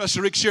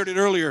 Pastor Rick shared it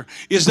earlier,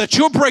 is that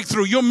your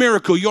breakthrough, your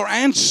miracle, your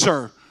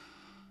answer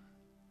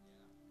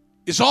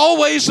is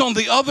always on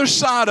the other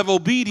side of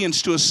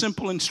obedience to a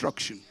simple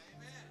instruction.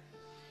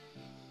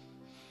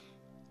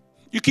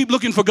 You keep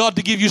looking for God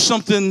to give you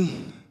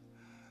something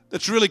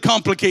that's really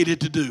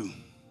complicated to do.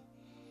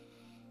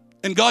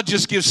 And God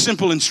just gives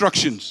simple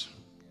instructions.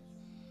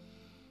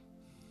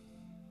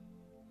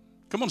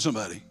 Come on,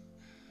 somebody.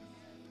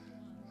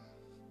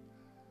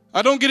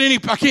 I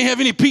can't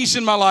have any peace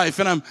in my life,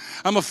 and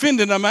I'm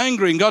offended, I'm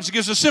angry, and God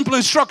gives a simple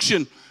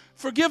instruction.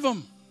 Forgive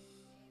them.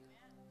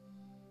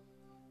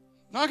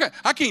 Okay,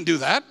 I can't do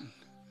that.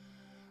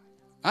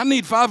 I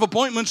need 5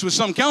 appointments with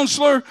some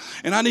counselor,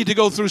 and I need to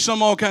go through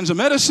all kinds of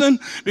medicine,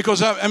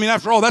 because I mean,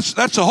 after all,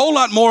 that's a whole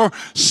lot more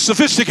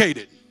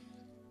sophisticated.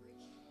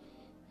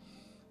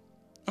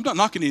 I'm not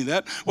knocking any of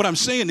that. What I'm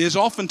saying is,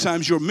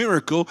 oftentimes your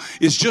miracle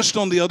is just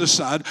on the other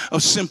side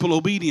of simple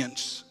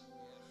obedience.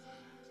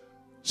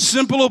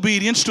 Simple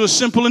obedience to a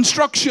simple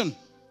instruction.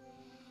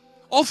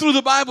 All through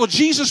the Bible,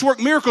 Jesus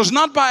worked miracles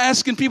not by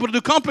asking people to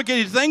do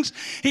complicated things.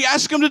 He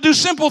asked them to do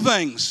simple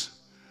things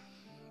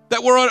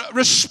that were a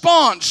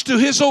response to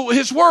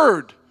his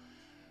word.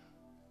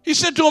 He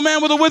said to a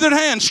man with a withered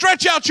hand,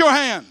 stretch out your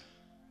hand.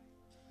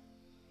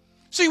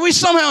 See, we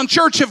somehow in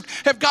church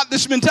have got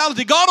this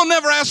mentality. God will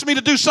never ask me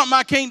to do something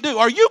I can't do.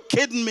 Are you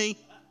kidding me?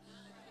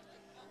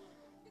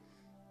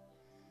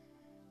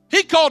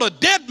 He called a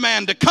dead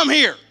man to come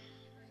here.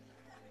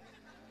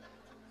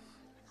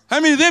 How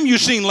many of them you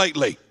seen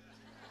lately?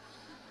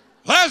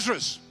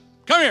 Lazarus,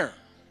 come here.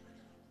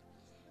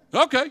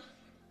 Okay.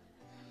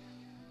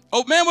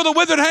 Oh, man with a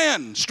withered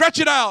hand, stretch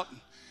it out.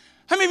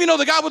 How many of you know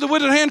the guy with the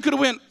withered hand could have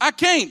went, I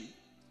can't.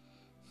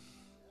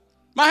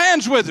 My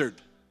hand's withered.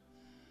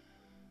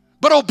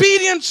 But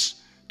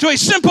obedience to a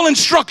simple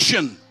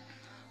instruction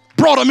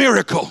brought a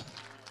miracle.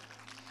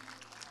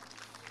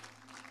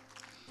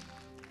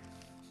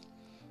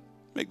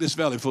 Make this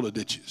valley full of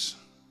ditches.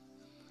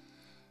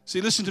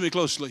 See, listen to me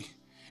closely.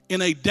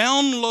 In a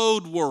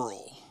download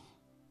world,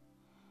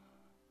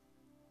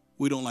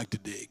 we don't like to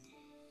dig.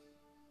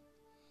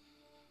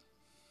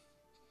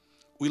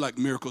 We like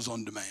miracles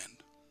on demand.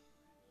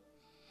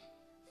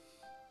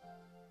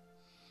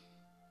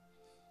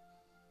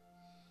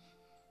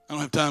 I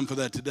don't have time for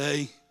that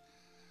today,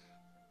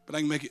 but I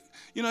can make it.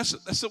 You know,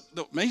 that's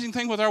the amazing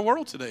thing with our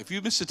world today. If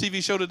you missed a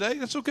TV show today,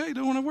 that's okay.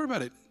 Don't want to worry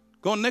about it.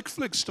 Go on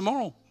Netflix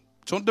tomorrow.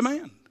 It's on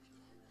demand.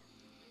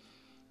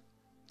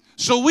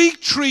 So we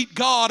treat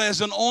God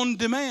as an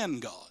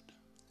on-demand God.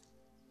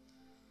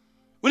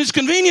 When it's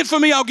convenient for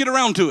me, I'll get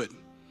around to it.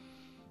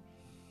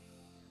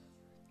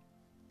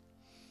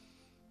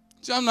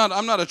 See, I'm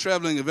not a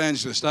traveling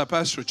evangelist. I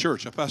pastor a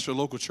church. I pastor a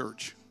local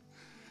church.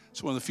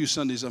 It's one of the few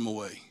Sundays I'm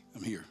away.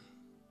 I'm here.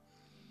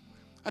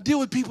 I deal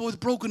with people with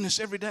brokenness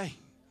every day.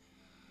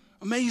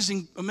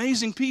 Amazing,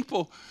 amazing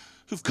people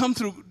who've come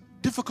through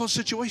difficult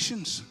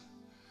situations.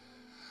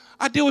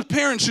 I deal with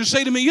parents who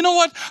say to me, you know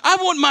what? I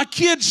want my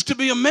kids to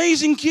be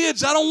amazing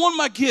kids. I don't want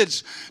my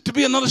kids to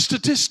be another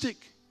statistic.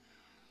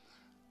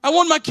 I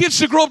want my kids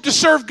to grow up to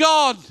serve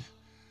God.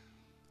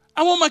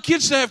 I want my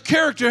kids to have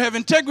character, have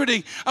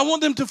integrity. I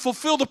want them to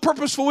fulfill the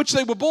purpose for which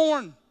they were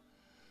born.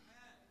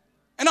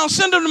 And I'll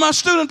send them to my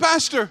student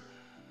pastor.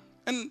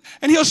 And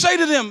he'll say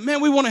to them,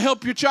 man, we want to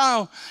help your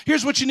child.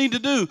 Here's what you need to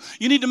do.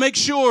 You need to make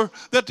sure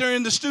that they're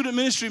in the student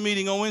ministry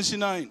meeting on Wednesday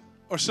night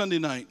or Sunday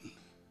night.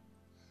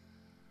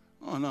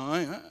 Oh, no,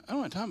 I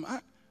don't have time.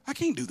 I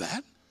can't do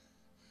that.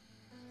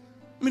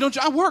 I mean,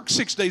 I work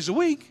 6 days a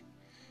week.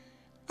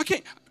 I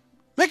can't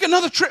make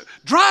another trip.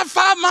 Drive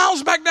 5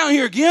 miles back down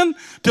here again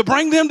to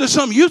bring them to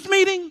some youth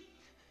meeting.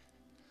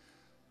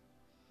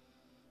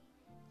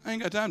 I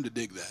ain't got time to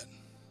dig that.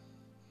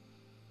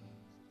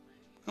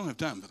 I don't have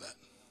time for that.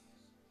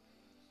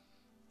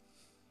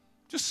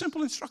 Just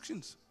simple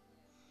instructions.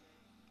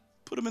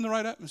 Put them in the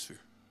right atmosphere.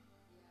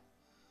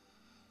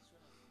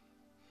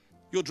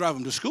 You'll drive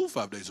them to school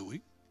 5 days a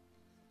week.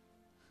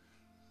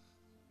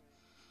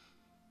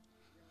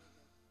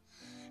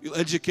 You'll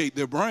educate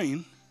their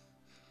brain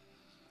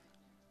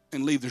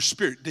and leave their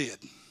spirit dead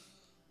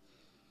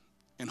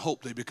and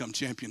hope they become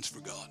champions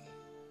for God.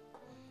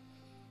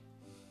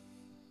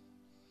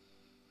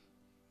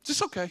 Is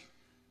this okay?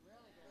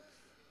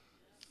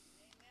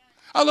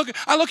 I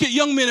look at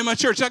young men in my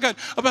church. I got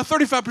about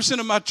 35%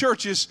 of my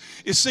church is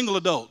single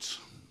adults.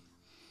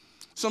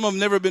 Some of them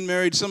never been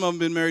married. Some of them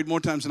been married more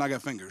times than I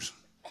got fingers.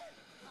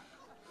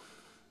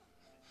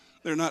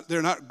 They're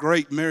not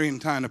great marrying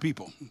kind of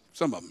people.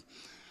 Some of them.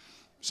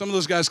 Some of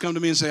those guys come to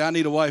me and say, I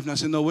need a wife. And I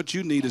say, no, what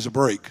you need is a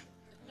break.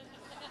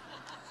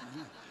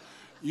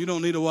 You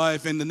don't need a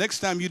wife. And the next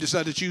time you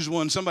decide to choose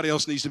one, somebody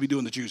else needs to be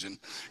doing the choosing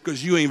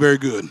because you ain't very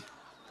good.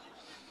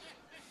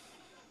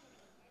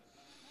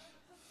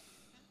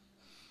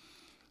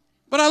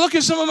 But I look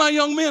at some of my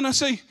young men, they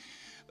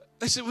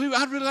say, well,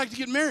 I'd really like to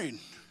get married.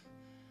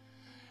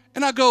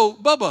 And I go,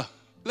 Bubba,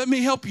 let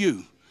me help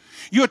you.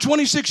 You're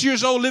 26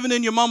 years old living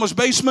in your mama's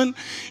basement.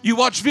 You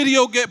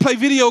play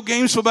video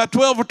games for about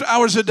 12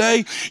 hours a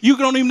day. You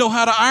don't even know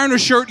how to iron a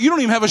shirt. You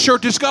don't even have a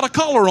shirt that's got a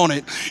collar on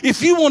it.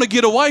 If you want to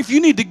get a wife, you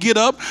need to get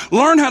up,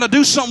 learn how to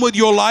do something with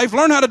your life,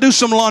 learn how to do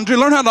some laundry,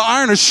 learn how to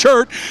iron a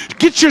shirt,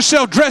 get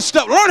yourself dressed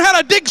up, learn how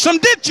to dig some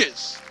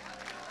ditches.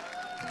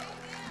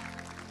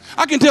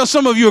 I can tell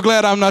some of you are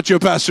glad I'm not your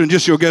pastor and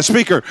just your guest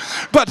speaker,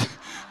 but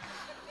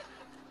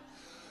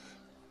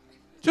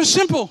just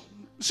simple.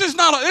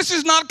 This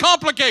is not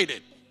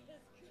complicated.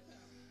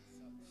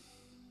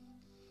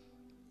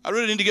 I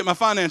really need to get my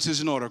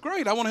finances in order.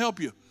 Great, I want to help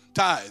you.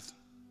 Tithe.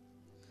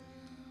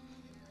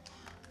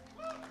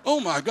 Oh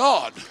my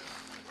God.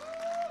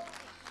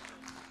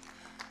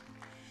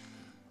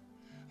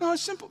 No,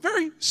 it's simple,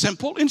 very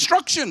simple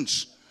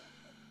instructions.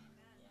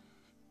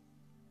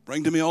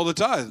 Bring to me all the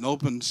tithe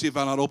and see if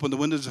I not open the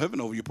windows of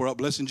heaven over you, pour out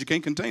blessings you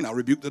can't contain. I'll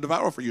rebuke the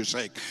devourer for your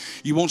sake.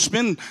 You won't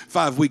spend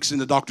 5 weeks in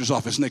the doctor's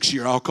office next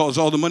year. I'll cause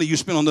all the money you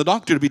spend on the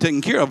doctor to be taken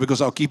care of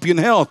because I'll keep you in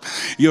health.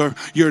 Your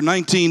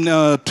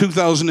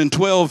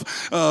 2012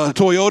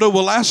 Toyota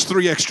will last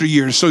 3 extra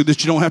years so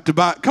that you don't have to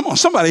buy. Come on,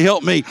 somebody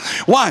help me.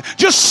 Why?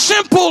 Just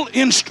simple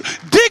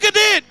dig a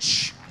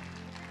ditch.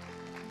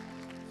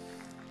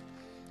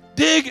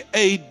 Dig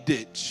a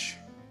ditch.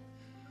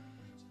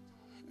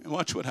 And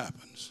watch what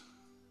happens.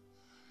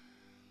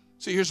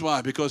 See, here's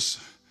why. Because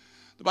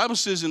the Bible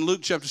says in Luke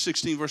chapter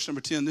 16, verse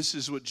number 10, this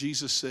is what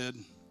Jesus said.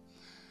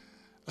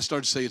 I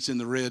started to say it's in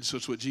the red, so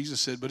it's what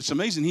Jesus said. But it's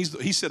amazing.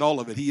 He said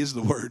all of it. He is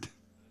the Word.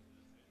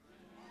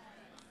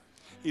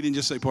 He didn't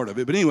just say part of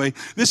it. But anyway,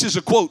 this is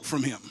a quote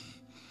from him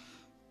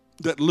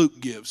that Luke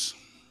gives.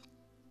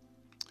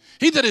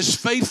 He that is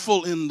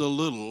faithful in the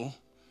little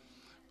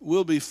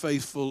will be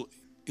faithful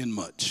in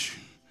much.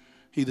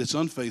 He that's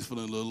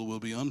unfaithful in little will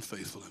be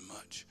unfaithful in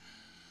much.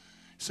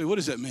 So what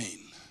does that mean?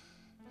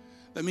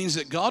 That means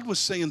that God was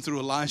saying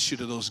through Elisha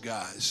to those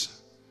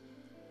guys,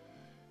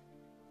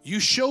 you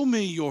show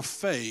me your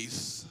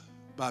faith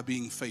by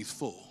being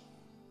faithful.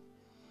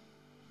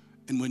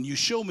 And when you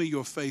show me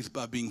your faith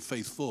by being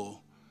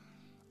faithful,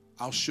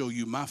 I'll show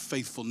you my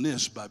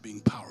faithfulness by being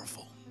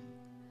powerful.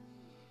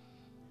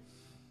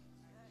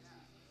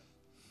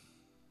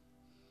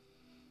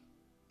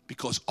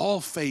 Because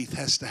all faith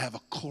has to have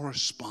a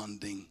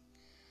corresponding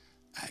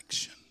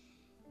action.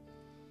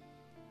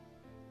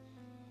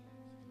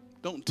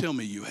 Don't tell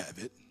me you have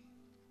it.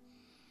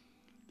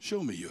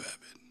 Show me you have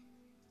it.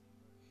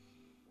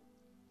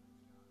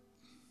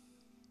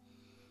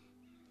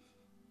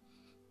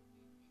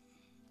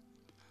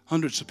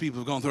 Hundreds of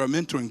people have gone through our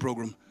mentoring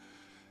program.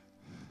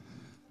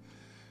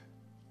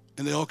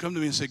 And they all come to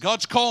me and say,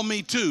 God's called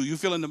me too. You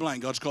fill in the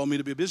blank. God's called me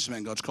to be a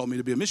businessman. God's called me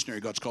to be a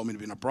missionary. God's called me to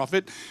be a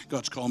prophet.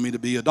 God's called me to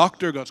be a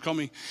doctor. God's called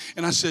me.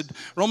 And I said,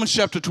 Romans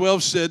chapter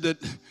 12 said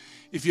that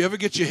if you ever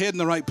get your head in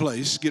the right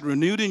place, get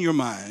renewed in your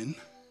mind,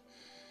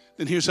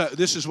 then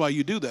this is why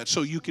you do that,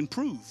 so you can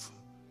prove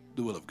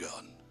the will of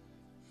God.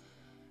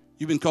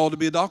 You've been called to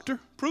be a doctor?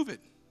 Prove it.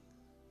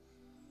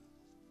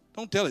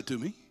 Don't tell it to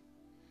me.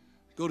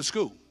 Go to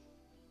school.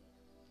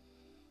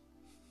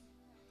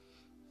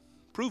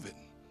 Prove it.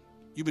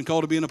 You've been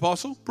called to be an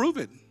apostle? Prove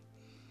it.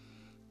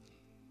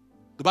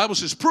 The Bible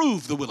says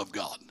prove the will of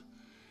God.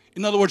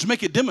 In other words,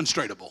 make it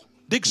demonstratable.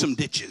 Dig some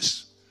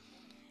ditches.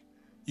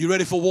 You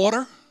ready for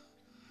water?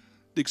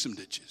 Dig some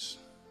ditches.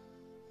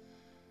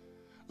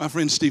 My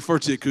friend Steve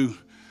Furtick, who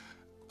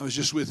I was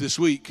just with this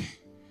week,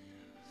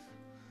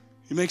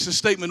 he makes a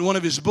statement in one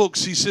of his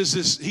books. He says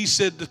this. He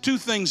said the 2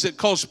 things that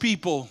cause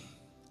people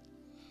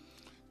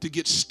to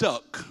get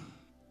stuck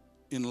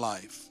in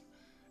life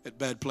at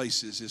bad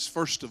places is,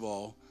 first of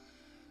all,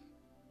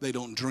 they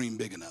don't dream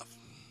big enough.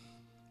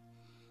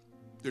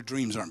 Their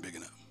dreams aren't big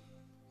enough.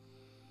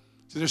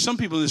 So there's some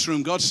people in this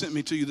room, God sent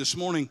me to you this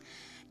morning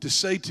to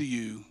say to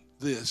you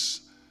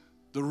this.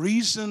 The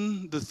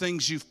reason the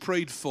things you've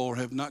prayed for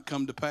have not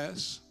come to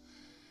pass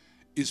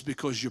is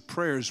because your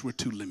prayers were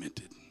too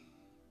limited.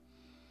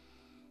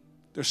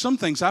 There's some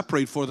things I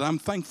prayed for that I'm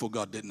thankful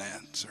God didn't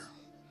answer.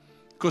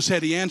 Because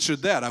had he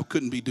answered that, I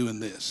couldn't be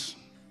doing this.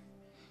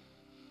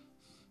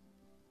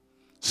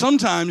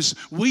 Sometimes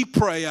we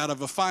pray out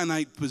of a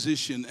finite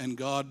position and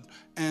God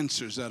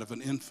answers out of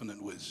an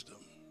infinite wisdom.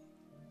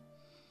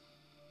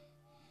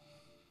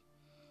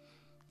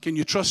 Can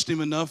you trust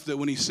him enough that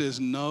when he says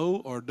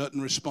no or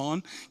doesn't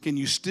respond, can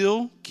you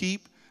still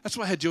keep? That's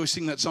why I had Joey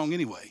sing that song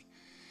anyway.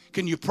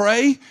 Can you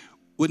pray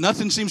when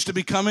nothing seems to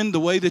be coming the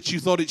way that you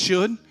thought it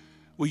should?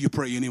 Will you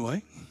pray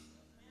anyway?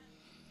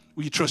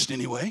 Will you trust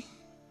anyway?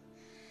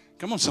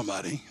 Come on,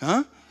 somebody,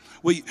 huh?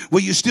 Will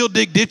you still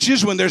dig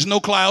ditches when there's no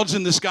clouds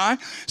in the sky?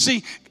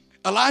 See,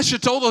 Elisha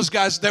told those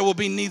guys there will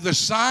be neither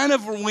sign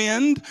of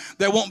wind,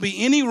 there won't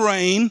be any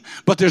rain,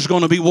 but there's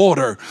going to be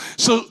water.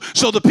 So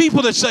the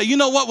people that say, you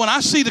know what, when I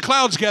see the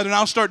clouds gathering,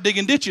 I'll start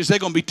digging ditches, they're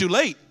going to be too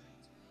late.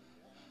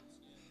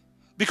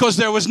 Because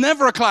there was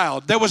never a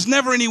cloud. There was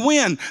never any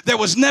wind. There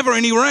was never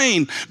any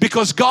rain.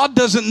 Because God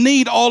doesn't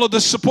need all of the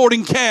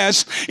supporting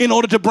cast in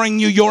order to bring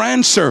you your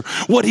answer.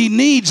 What he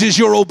needs is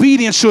your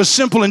obedience to a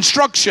simple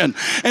instruction.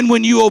 And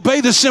when you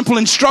obey the simple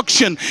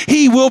instruction,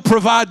 he will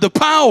provide the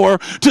power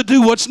to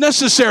do what's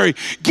necessary.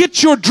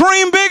 Get your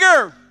dream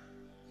bigger.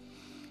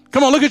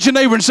 Come on, look at your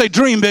neighbor and say,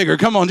 dream bigger.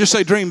 Come on, just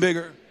say dream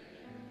bigger.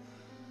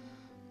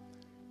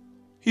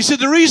 He said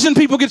the reason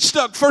people get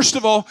stuck, first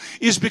of all,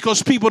 is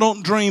because people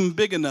don't dream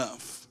big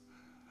enough.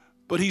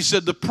 But he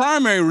said the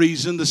primary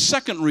reason, the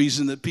second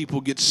reason that people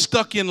get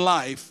stuck in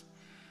life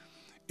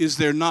is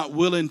they're not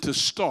willing to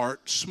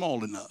start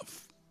small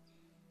enough.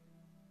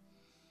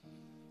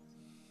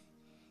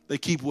 They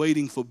keep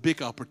waiting for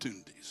big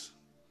opportunities.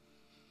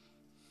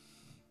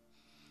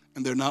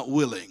 and they're not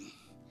willing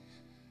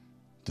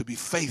to be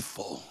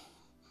faithful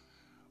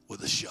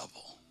with a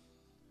shovel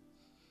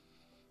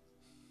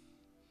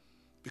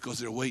because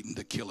they're waiting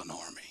to kill an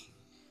army.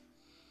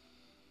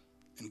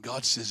 And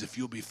God says, if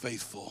you'll be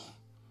faithful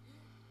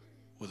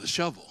with a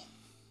shovel,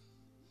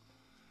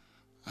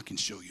 I can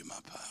show you my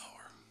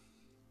power.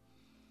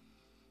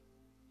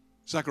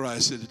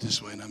 Zechariah said it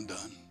this way, and I'm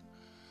done.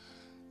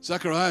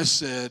 Zechariah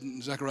said in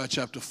Zechariah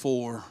chapter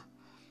 4,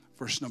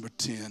 verse number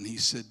 10, he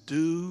said,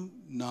 do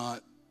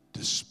not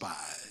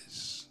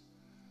despise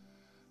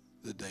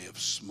the day of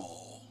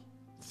small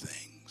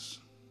things.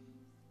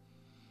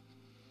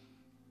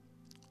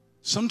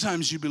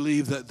 Sometimes you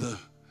believe that the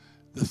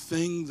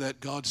thing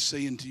that God's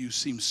saying to you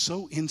seems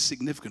so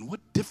insignificant. What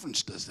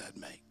difference does that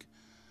make?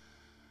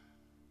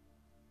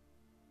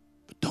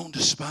 But don't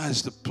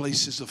despise the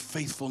places of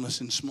faithfulness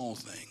in small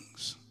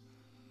things.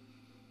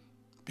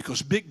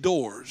 Because big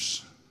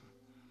doors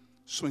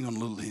swing on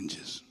little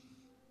hinges.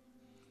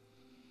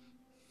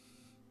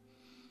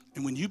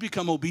 And when you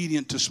become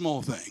obedient to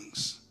small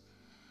things,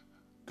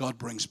 God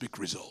brings big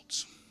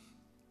results.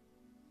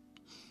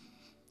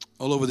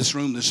 All over this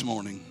room this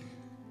morning,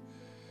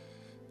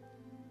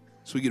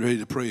 as we get ready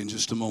to pray in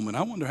just a moment,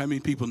 I wonder how many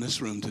people in this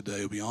room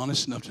today will be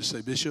honest enough to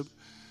say, Bishop,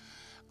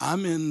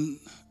 I'm in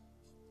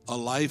a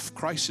life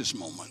crisis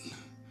moment.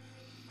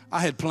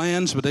 I had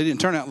plans, but they didn't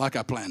turn out like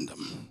I planned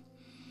them.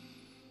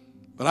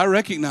 But I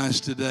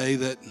recognize today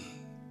that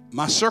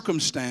my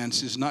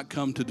circumstance has not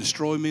come to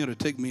destroy me or to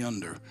take me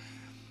under.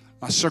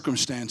 My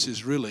circumstance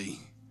is really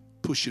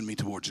pushing me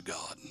towards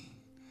God.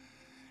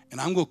 And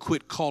I'm going to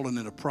quit calling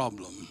it a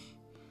problem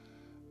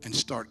and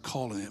start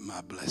calling it my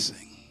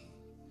blessing.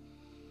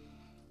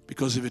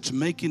 Because if it's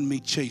making me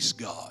chase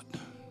God,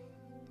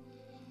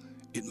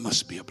 it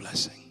must be a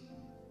blessing.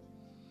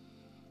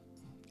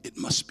 It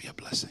must be a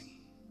blessing.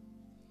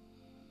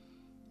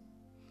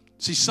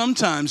 See,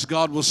 sometimes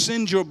God will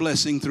send your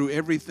blessing through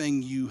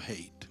everything you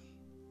hate.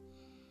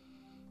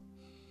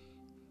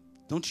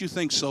 Don't you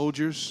think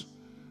soldiers,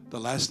 the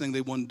last thing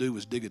they wanted to do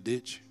was dig a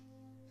ditch?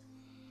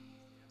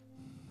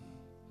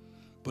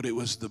 But it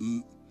was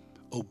the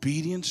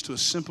obedience to a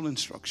simple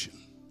instruction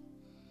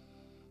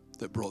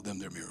that brought them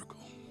their miracle.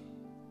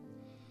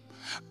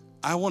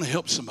 I want to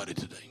help somebody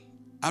today.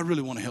 I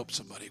really want to help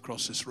somebody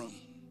across this room.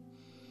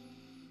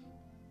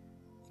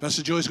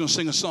 Pastor Joy's going to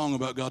sing a song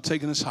about God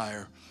taking us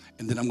higher,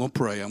 and then I'm going to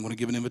pray. I'm going to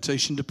give an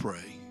invitation to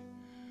pray.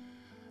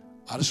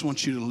 I just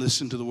want you to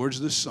listen to the words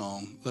of this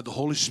song. Let the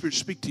Holy Spirit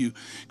speak to you,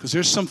 because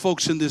there's some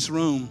folks in this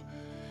room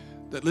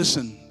that,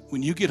 listen,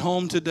 when you get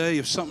home today,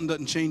 if something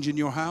doesn't change in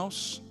your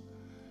house,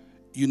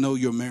 you know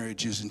your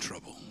marriage is in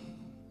trouble.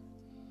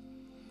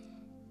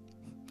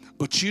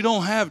 But you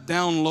don't have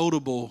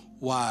downloadable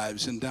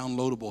wives and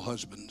downloadable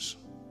husbands.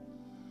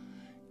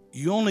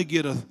 You only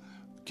get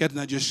Kat and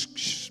I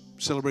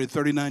just celebrated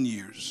 39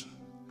 years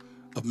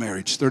of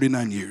marriage,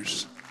 39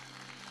 years.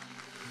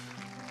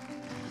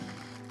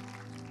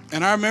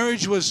 And our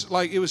marriage was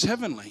like, it was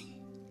heavenly.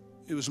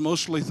 It was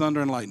mostly thunder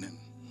and lightning.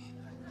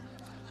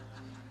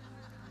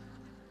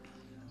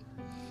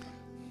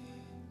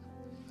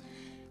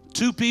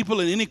 Two people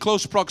in any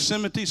close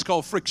proximity is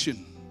called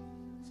friction.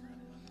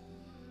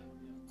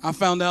 I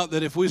found out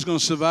that if we was going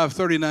to survive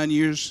 39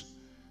 years,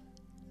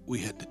 we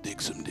had to dig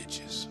some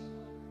ditches.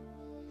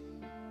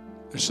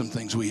 There's some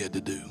things we had to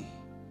do.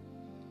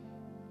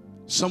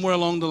 Somewhere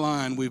along the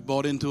line, we've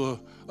bought into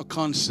a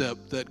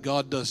concept that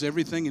God does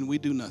everything and we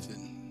do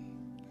nothing.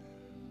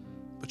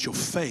 But your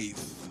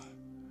faith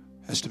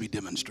has to be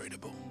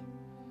demonstrable.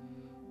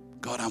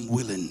 God, I'm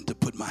willing to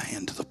put my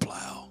hand to the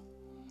plow.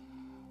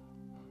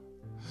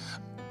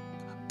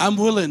 I'm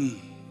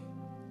willing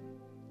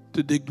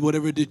to dig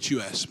whatever ditch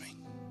you ask me,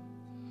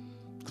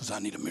 because I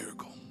need a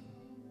miracle.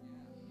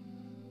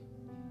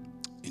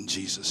 In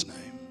Jesus' name.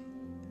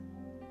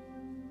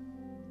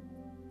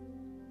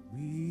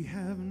 We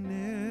have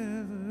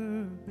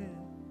never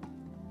been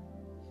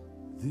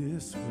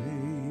this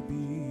way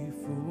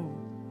before.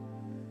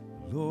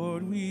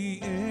 Lord, we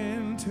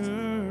enter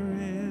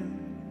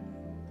in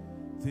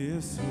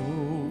this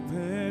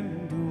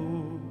open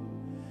door.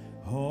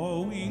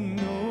 All we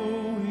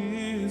know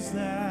is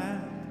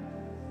that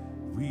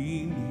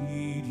we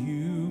need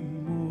you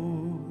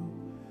more,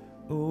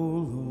 oh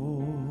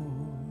Lord.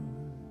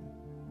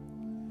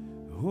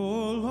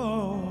 Oh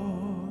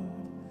Lord,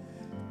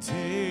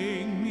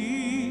 take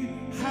me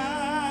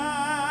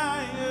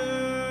higher,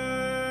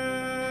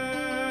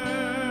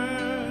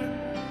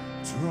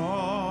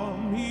 draw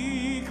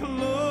me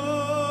closer,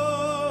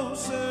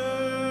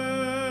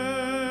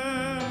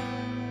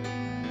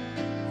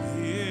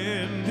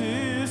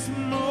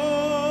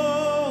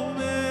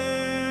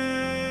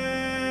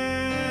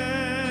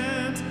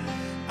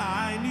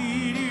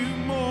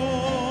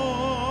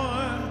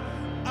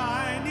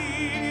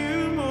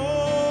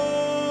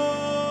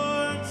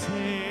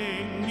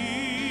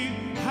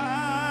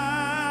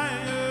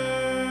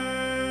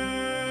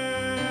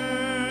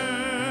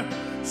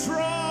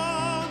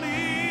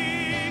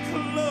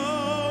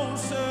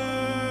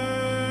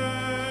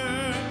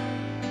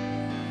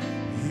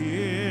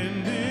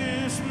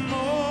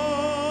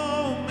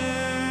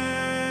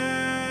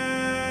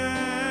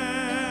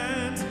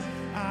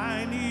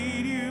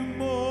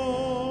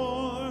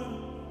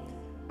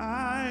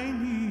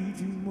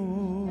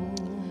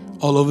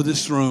 all over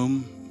this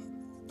room.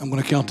 I'm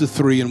going to count to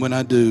 3, and when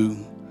I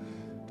do,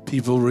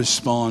 people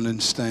respond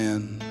and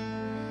stand.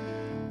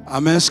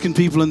 I'm asking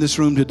people in this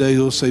room today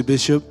who will say,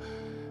 Bishop,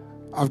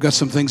 I've got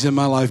some things in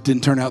my life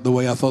didn't turn out the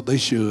way I thought they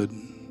should.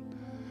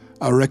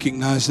 I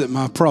recognize that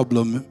my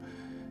problem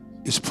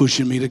is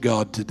pushing me to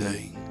God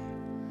today,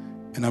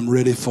 and I'm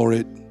ready for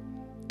it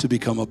to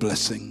become a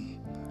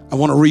blessing. I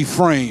want to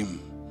reframe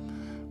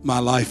my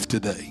life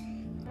today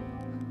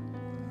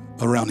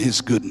around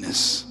His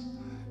goodness.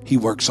 He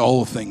works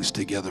all things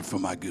together for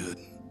my good.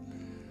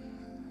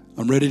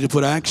 I'm ready to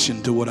put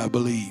action to what I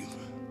believe.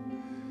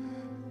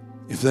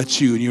 If that's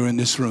you and you're in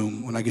this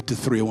room, when I get to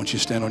 3, I want you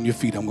to stand on your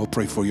feet. I'm going to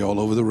pray for you all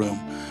over the room.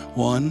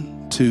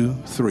 1, 2,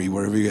 3,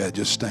 wherever you're at,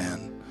 just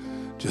stand.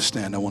 Just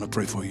stand. I want to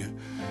pray for you.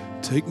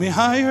 Take me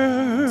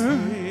higher.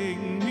 Take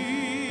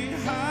me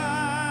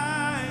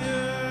higher.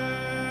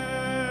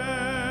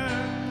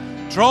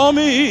 Draw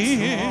me.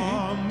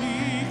 Draw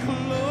me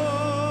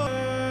closer.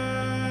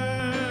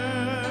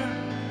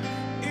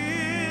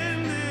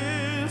 In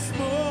this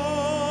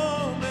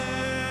moment,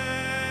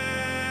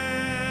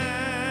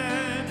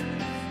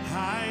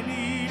 I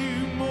need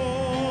you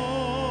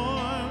more.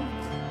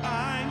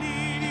 I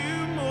need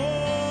you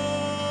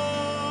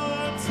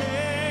more.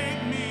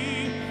 Take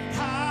me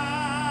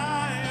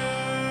higher.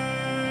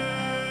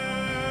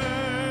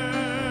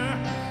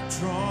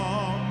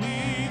 Draw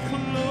me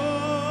closer.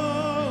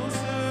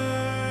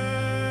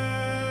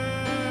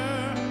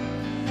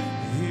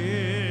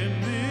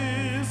 In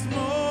this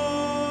moment,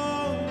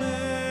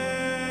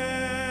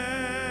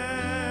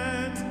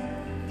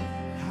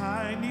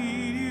 I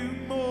need you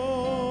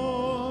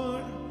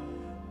more.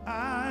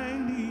 I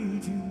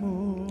need you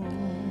more.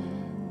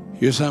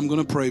 Here's how I'm going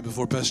to pray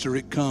before Pastor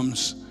Rick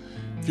comes.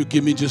 If you'll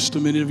give me just a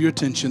minute of your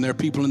attention. There are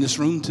people in this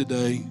room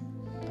today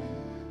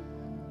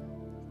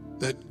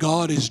that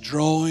God is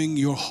drawing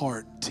your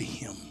heart to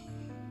Him.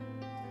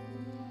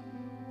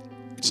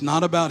 It's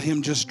not about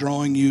Him just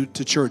drawing you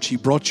to church. He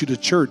brought you to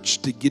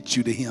church to get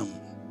you to Him.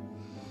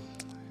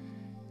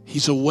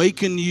 He's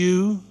awakened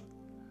you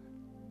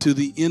to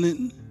the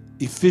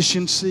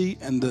inefficiency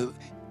and the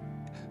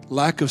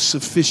lack of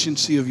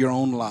sufficiency of your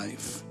own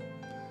life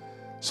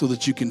so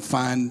that you can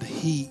find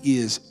He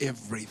is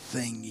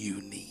everything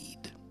you need.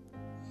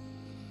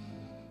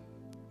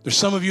 There's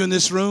some of you in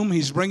this room,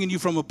 He's bringing you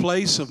from a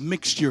place of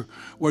mixture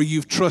where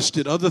you've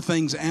trusted other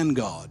things and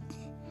God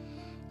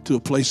to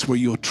a place where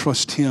you'll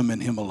trust Him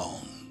and Him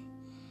alone.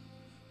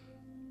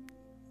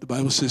 The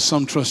Bible says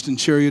some trust in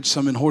chariots,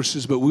 some in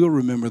horses, but we'll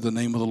remember the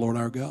name of the Lord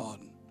our God.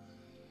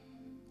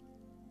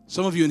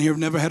 Some of you in here have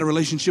never had a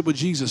relationship with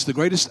Jesus. The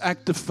greatest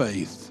act of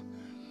faith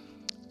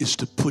is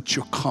to put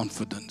your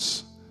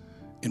confidence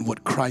in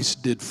what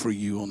Christ did for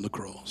you on the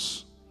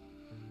cross.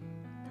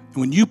 And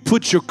when you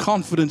put your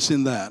confidence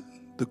in that,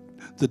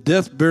 the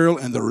death, burial,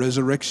 and the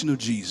resurrection of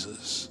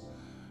Jesus,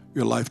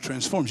 your life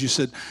transforms. You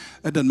said,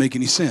 that doesn't make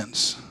any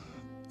sense.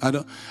 I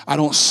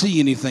don't see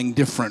anything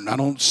different. I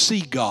don't see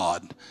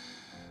God.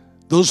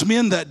 Those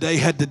men that day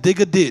had to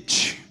dig a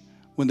ditch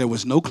when there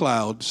was no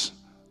clouds,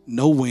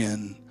 no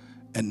wind,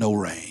 and no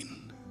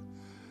rain.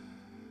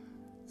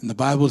 And the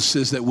Bible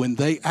says that when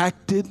they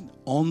acted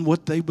on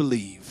what they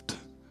believed,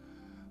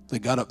 they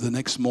got up the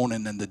next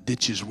morning and the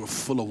ditches were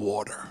full of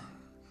water.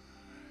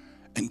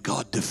 And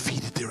God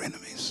defeated their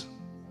enemies.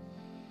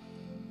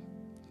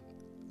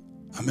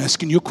 I'm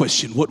asking you a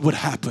question. What would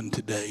happen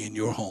today in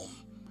your home,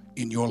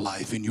 in your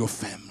life, in your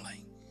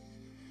family,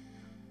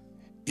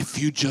 if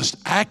you just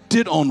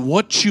acted on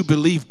what you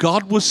believe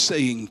God was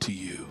saying to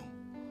you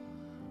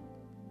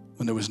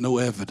when there was no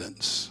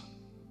evidence,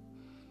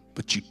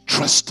 but you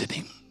trusted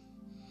Him?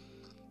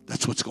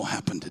 That's what's going to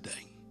happen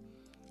today.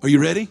 Are you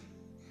ready?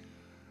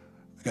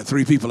 I got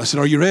 3 people. I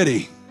said, are you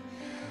ready?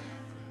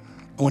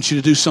 I want you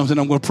to do something.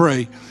 I'm going to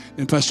pray.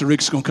 And Pastor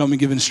Rick's going to come and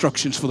give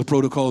instructions for the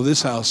protocol of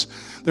this house.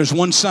 There's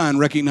one sign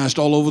recognized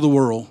all over the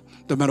world,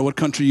 no matter what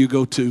country you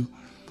go to.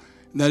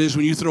 And that is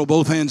when you throw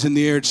both hands in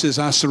the air, it says,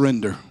 I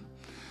surrender.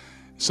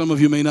 Some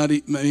of you may not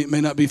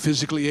be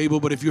physically able,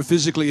 but if you're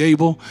physically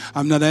able,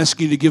 I'm not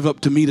asking you to give up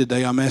to me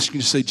today. I'm asking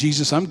you to say,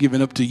 Jesus, I'm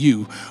giving up to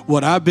you.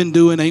 What I've been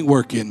doing ain't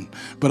working,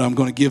 but I'm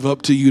going to give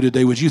up to you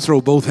today. Would you throw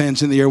both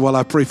hands in the air while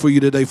I pray for you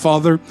today?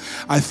 Father,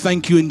 I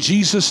thank you in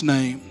Jesus'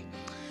 name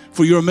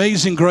for your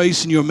amazing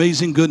grace and your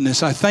amazing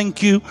goodness. I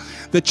thank you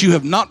that you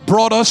have not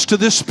brought us to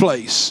this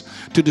place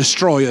to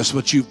destroy us,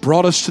 but you've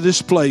brought us to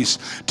this place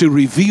to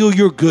reveal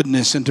your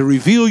goodness and to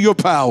reveal your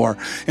power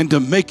and to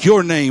make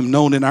your name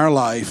known in our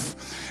life.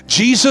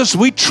 Jesus,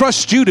 we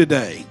trust you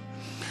today.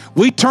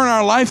 We turn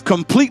our life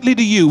completely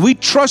to you. We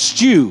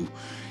trust you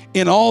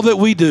in all that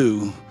we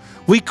do.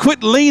 We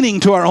quit leaning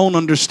to our own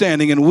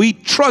understanding, and we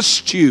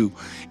trust you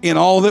in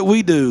all that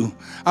we do.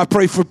 I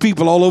pray for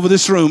people all over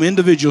this room,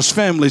 individuals,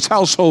 families,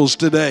 households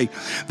today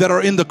that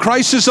are in the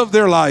crisis of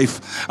their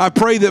life. I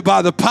pray that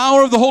by the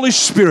power of the Holy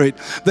Spirit,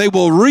 they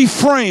will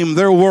reframe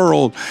their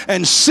world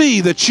and see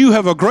that you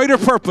have a greater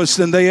purpose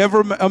than they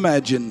ever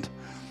imagined.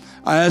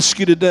 I ask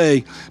you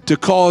today to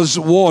cause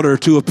water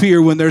to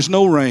appear when there's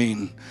no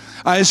rain.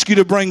 I ask you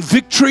to bring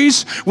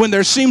victories when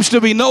there seems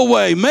to be no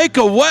way. Make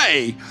a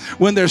way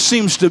when there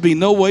seems to be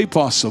no way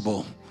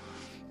possible.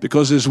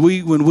 Because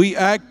when we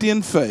act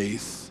in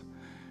faith,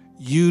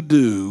 you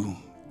do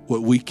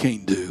what we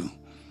can't do.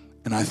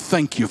 And I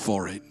thank you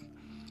for it.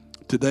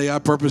 Today I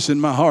purpose in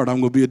my heart, I'm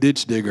going to be a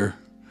ditch digger.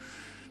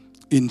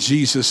 In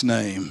Jesus'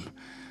 name.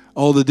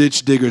 All the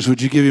ditch diggers,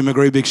 would you give him a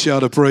great big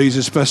shout of praise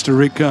as Pastor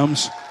Rick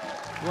comes?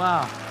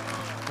 Wow.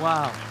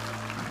 Wow.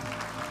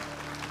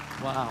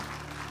 Wow.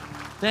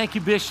 Thank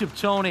you, Bishop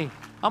Tony.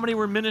 How many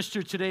were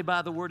ministered today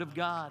by the Word of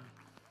God?